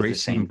 both at the Embracing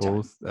same time.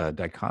 both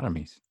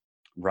dichotomies,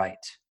 Right,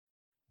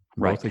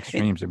 right. both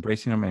extremes,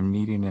 embracing them and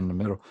meeting in the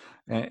middle.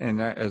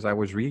 And as I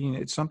was reading,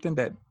 it's something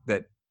that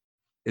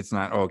it's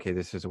not, oh, okay,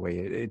 this is a way.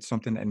 It's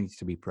something that needs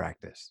to be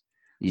practiced.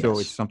 So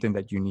it's Yes. something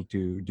that you need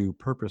to do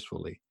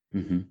purposefully.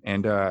 Hmm.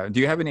 And do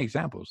you have any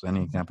examples?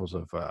 Any examples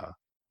of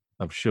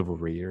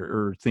chivalry,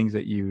 or things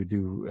that you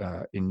do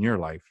in your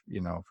life?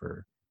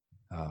 For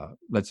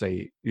let's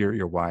say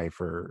your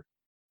wife, or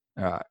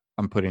uh,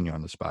 I'm putting you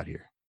on the spot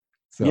here.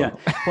 Yeah.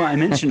 So Well, I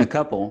mentioned a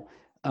couple.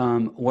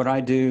 What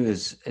I do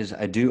is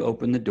I do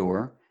open the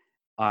door.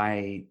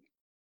 I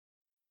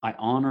I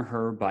honor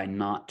her by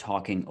not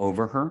talking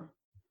over her.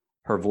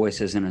 Her voice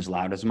isn't as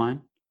loud as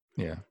mine.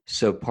 yeah,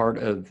 So part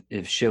of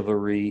if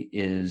chivalry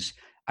is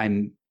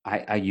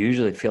I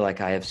usually feel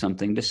like I have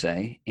something to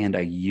say, and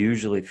I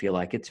usually feel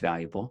like it's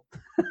valuable.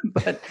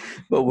 but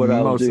but what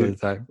I'll most of do, the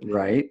time.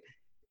 right?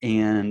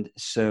 And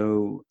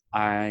so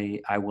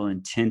I will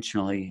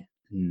intentionally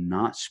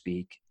not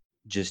speak,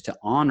 just to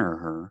honor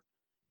her,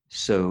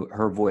 so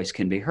her voice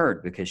can be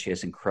heard, because she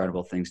has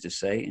incredible things to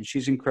say, and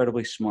she's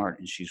incredibly smart,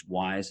 and she's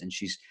wise, and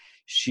she's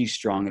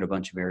strong in a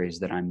bunch of areas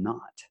that I'm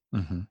not.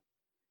 Hmm.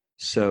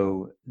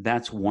 So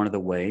that's one of the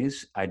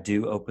ways I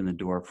do open the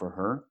door for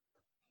her,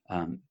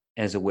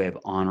 as a way of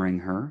honoring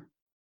her.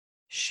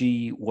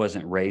 She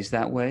wasn't raised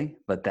that way,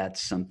 but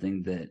that's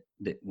something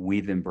that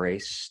we've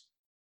embraced.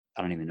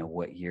 I don't even know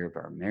what year of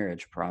our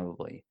marriage,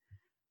 probably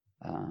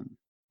um,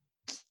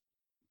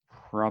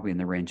 probably in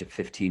the range of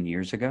 15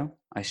 years ago,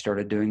 I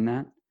started doing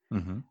that.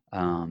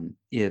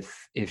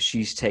 If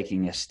she's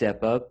taking a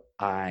step up,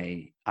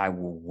 I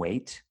will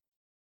wait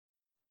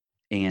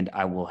and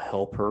I will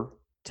help her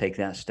take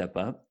that step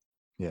up.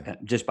 Yeah.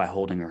 Just by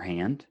holding her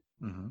hand.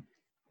 Mm-hmm.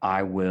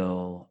 I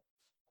will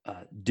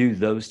do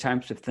those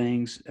types of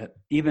things,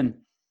 even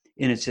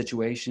in a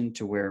situation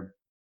to where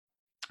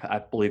I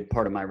believe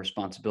part of my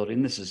responsibility,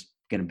 and this is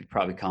going to be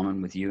probably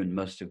common with you and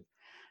most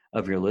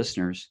of your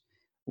listeners,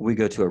 we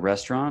go to a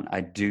restaurant.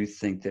 I do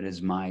think that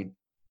is my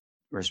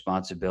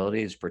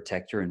responsibility as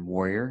protector and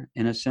warrior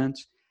in a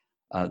sense.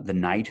 The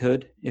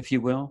knighthood, if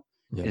you will,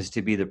 is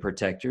to be the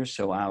protector.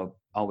 So I'll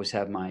always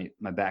have my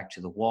back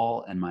to the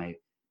wall and my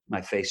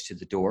face to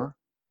the door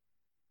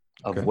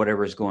of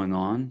whatever is going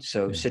on.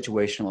 So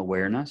situational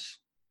awareness.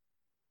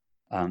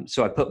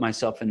 So I put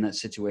myself in that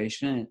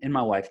situation, and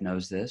my wife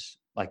knows this.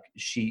 Like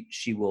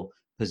she will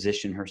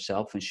position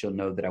herself, and she'll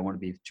know that I want to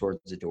be towards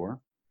the door.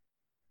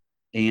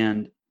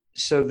 And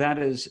so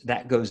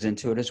that goes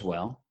into it as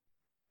well.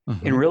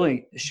 Mm-hmm. And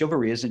really,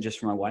 chivalry isn't just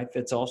for my wife;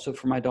 it's also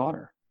for my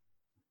daughter.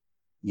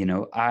 You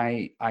know,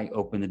 I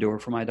open the door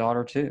for my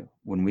daughter too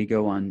when we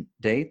go on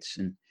dates,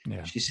 and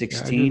she's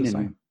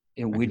 16,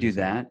 and we do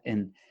that.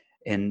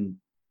 And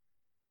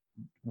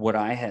what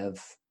I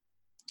have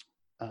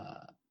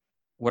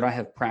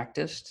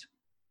practiced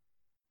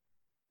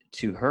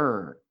to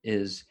her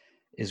is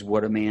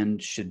what a man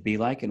should be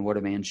like and what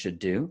a man should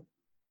do.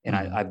 And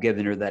I've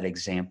given her that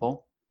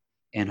example,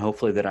 and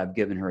hopefully that I've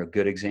given her a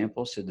good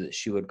example so that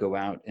she would go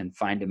out and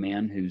find a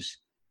man who's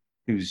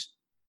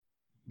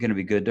going to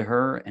be good to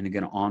her and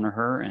going to honor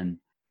her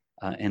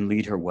and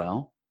lead her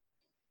well.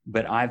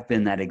 But I've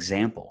been that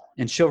example,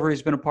 and chivalry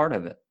has been a part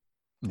of it.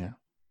 Yeah.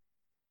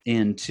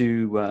 And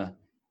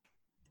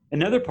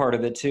another part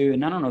of it too,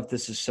 and I don't know if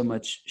this is so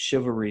much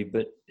chivalry,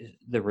 but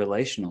the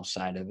relational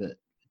side of it,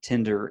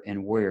 tender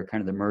and warrior,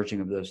 kind of the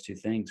merging of those two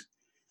things,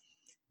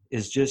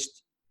 is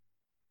just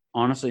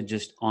honestly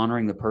just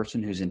honoring the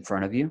person who's in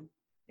front of you.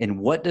 And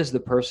what does the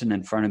person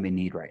in front of me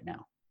need right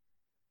now?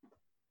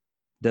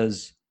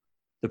 Does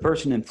the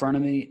person in front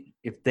of me,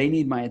 if they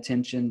need my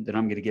attention, then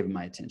I'm going to give them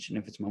my attention.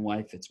 If it's my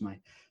wife, if it's my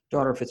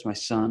daughter, if it's my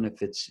son,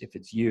 if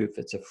it's you, if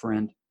it's a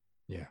friend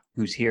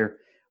who's here,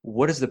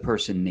 what does the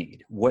person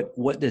need?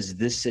 What does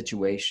this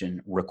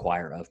situation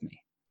require of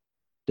me?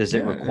 Does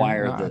it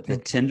require the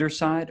tender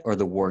side or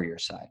the warrior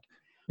side?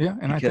 Yeah,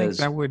 and because,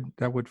 I think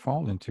that would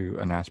fall into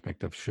an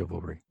aspect of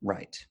chivalry.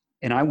 Right.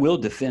 And I will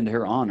defend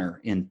her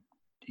honor in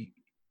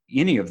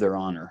any of their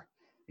honor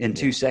in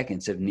 2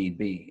 seconds if need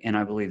be. And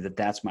I believe that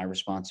that's my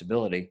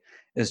responsibility,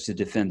 is to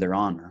defend their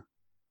honor.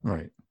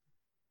 Right.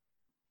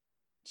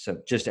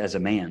 So just as a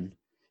man.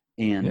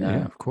 And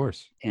of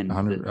course. And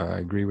I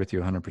agree with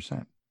you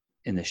 100%.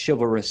 In the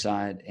chivalrous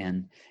side,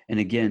 and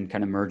again,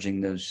 kind of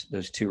merging those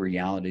two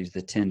realities,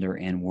 the tender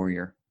and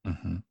warrior.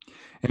 Mm-hmm.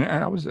 And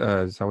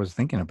as I was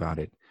thinking about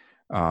it,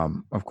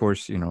 of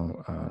course, you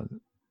know,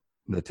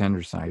 the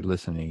tender side,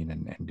 listening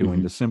and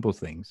doing the simple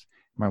things.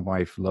 My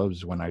wife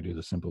loves when I do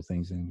the simple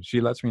things, and she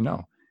lets me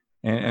know.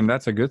 And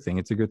that's a good thing.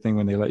 It's a good thing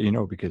when they let you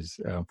know, because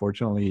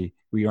unfortunately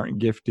we aren't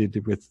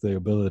gifted with the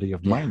ability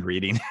of mind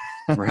reading.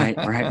 Right.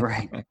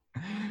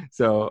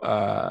 So,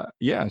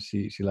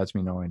 she lets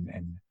me know,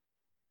 and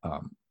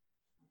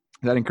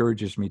that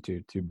encourages me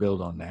to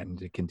build on that and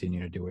to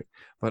continue to do it.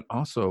 But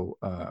also,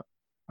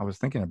 I was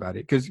thinking about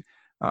it because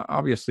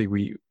obviously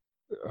we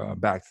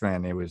back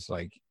then it was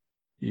like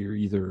you're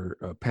either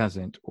a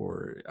peasant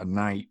or a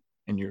knight,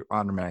 and you're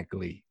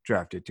automatically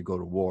drafted to go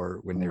to war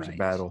when there's a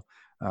battle.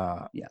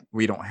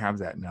 We don't have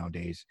that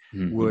nowadays.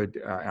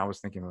 Mm-hmm. I was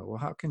thinking, well,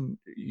 how can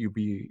you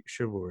be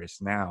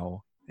chivalrous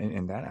now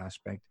in that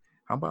aspect?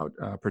 How about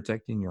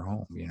protecting your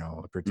home? You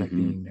know,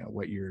 protecting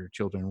what your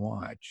children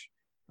watch.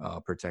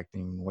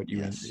 Protecting what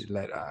you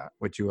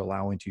what you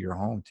allow into your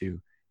home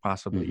to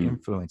possibly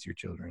influence your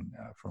children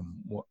from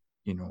what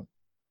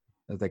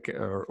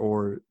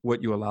or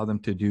what you allow them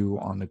to do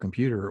on the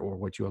computer or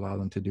what you allow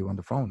them to do on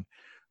the phone.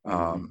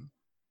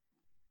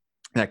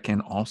 That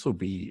can also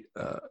be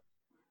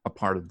a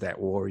part of that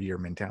warrior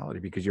mentality,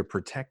 because you're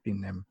protecting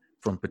them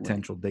from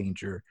potential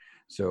danger.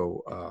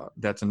 So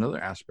that's another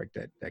aspect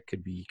that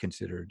could be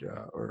considered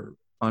or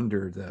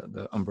under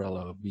the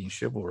umbrella of being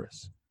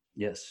chivalrous.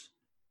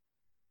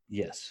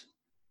 Yes,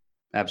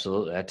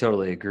 absolutely. I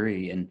totally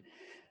agree. And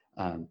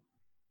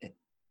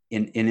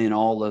in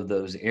all of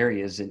those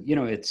areas, and you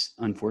know, it's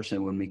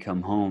unfortunate when we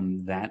come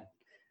home that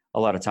a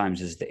lot of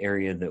times is the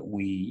area that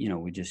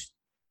we just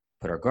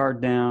put our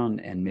guard down,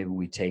 and maybe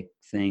we take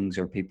things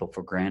or people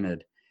for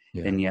granted.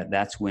 And yet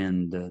that's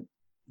when the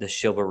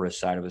chivalrous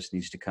side of us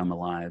needs to come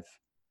alive.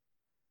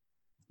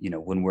 You know,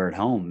 when we're at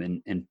home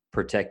and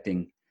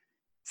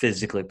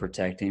physically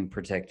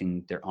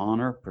protecting their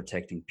honor,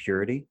 protecting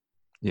purity.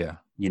 Yeah.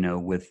 You know,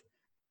 with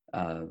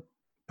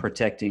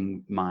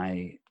protecting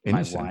my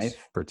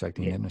wife.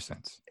 Protecting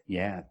innocence.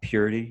 Yeah.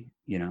 Purity,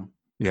 you know,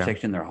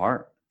 protecting their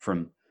heart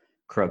from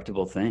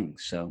corruptible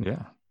things. So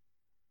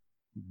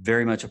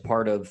very much a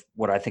part of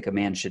what I think a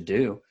man should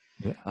do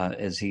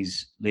as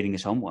he's leading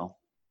his home well.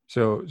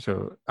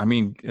 So I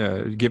mean,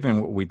 given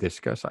what we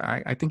discussed,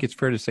 I think it's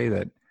fair to say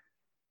that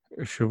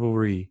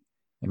chivalry,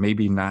 and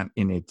maybe not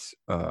in its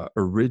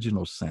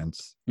original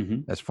sense, Hmm.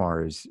 as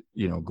far as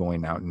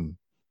going out and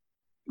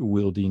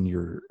wielding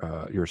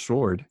your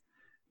sword,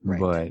 Right.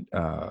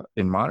 but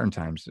in modern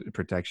times,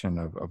 protection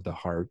of the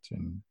heart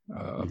and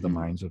of the Hmm.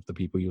 minds of the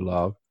people you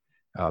love,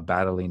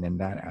 battling in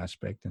that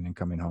aspect, and then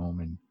coming home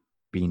and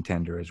being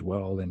tender as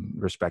well and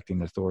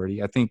respecting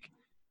authority. I think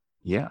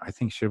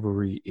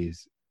chivalry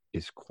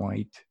is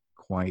quite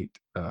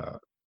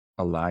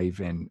alive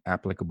and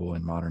applicable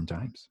in modern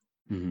times.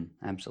 Hmm.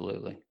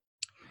 Absolutely.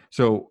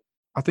 So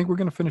I think we're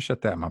going to finish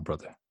at that, my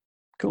brother.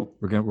 Cool.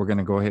 We're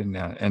gonna go ahead and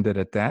end it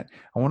at that.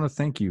 I want to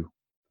thank you,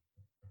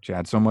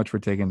 Chad, so much for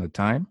taking the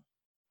time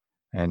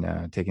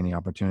and taking the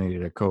opportunity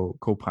to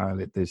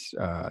co-pilot this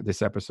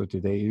episode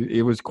today.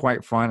 It was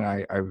quite fun.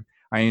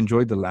 I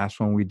enjoyed the last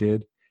one we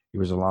did. It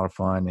was a lot of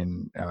fun,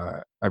 and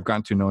I've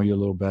gotten to know you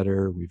a little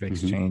better. We've Hmm.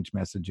 exchanged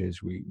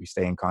messages. We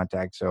stay in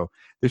contact. So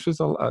this was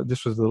a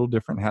little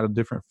different. Had a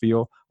different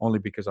feel, only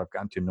because I've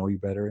gotten to know you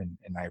better, and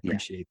I Yeah.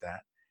 appreciate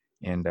that.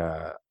 And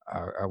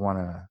I want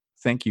to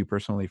thank you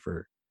personally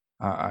for.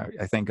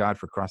 I thank God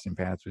for crossing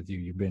paths with you.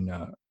 You've been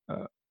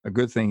a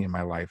good thing in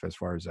my life as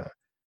far as a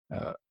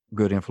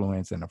good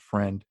influence and a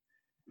friend,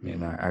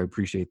 and Hmm. I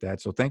appreciate that.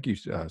 So thank you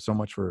so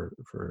much for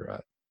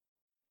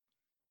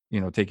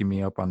taking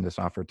me up on this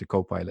offer to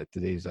co-pilot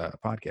today's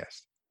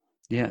podcast.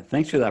 Yeah.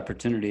 Thanks for the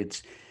opportunity.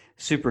 It's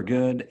super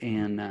good.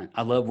 And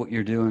I love what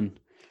you're doing.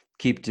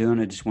 Keep doing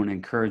it. Just want to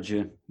encourage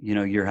you.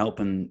 You're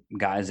helping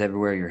guys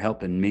everywhere. You're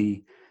helping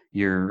me.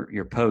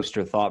 Your posts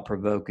are thought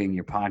provoking.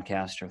 Your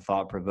podcasts are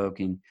thought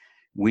provoking.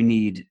 We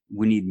need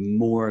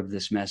more of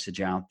this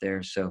message out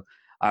there. So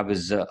I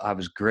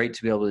was great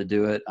to be able to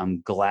do it.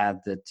 I'm glad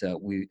that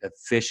we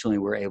officially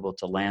were able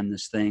to land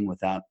this thing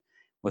without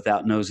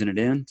nosing it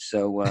in.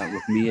 So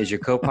with me as your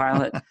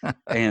co-pilot,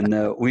 and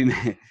We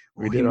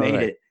we did all made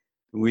right. it.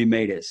 We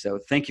made it. So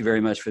thank you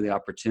very much for the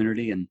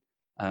opportunity, and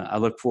I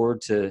look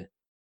forward to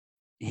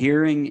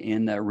hearing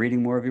and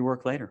reading more of your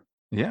work later.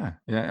 Yeah,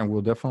 yeah, and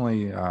we'll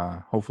definitely,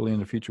 hopefully in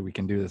the future, we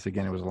can do this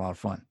again. It was a lot of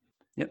fun.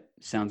 Yep,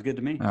 sounds good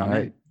to me. All I'm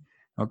right. in.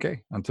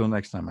 Okay. Until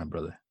next time, my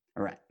brother.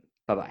 All right.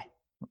 Bye bye.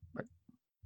 Bye.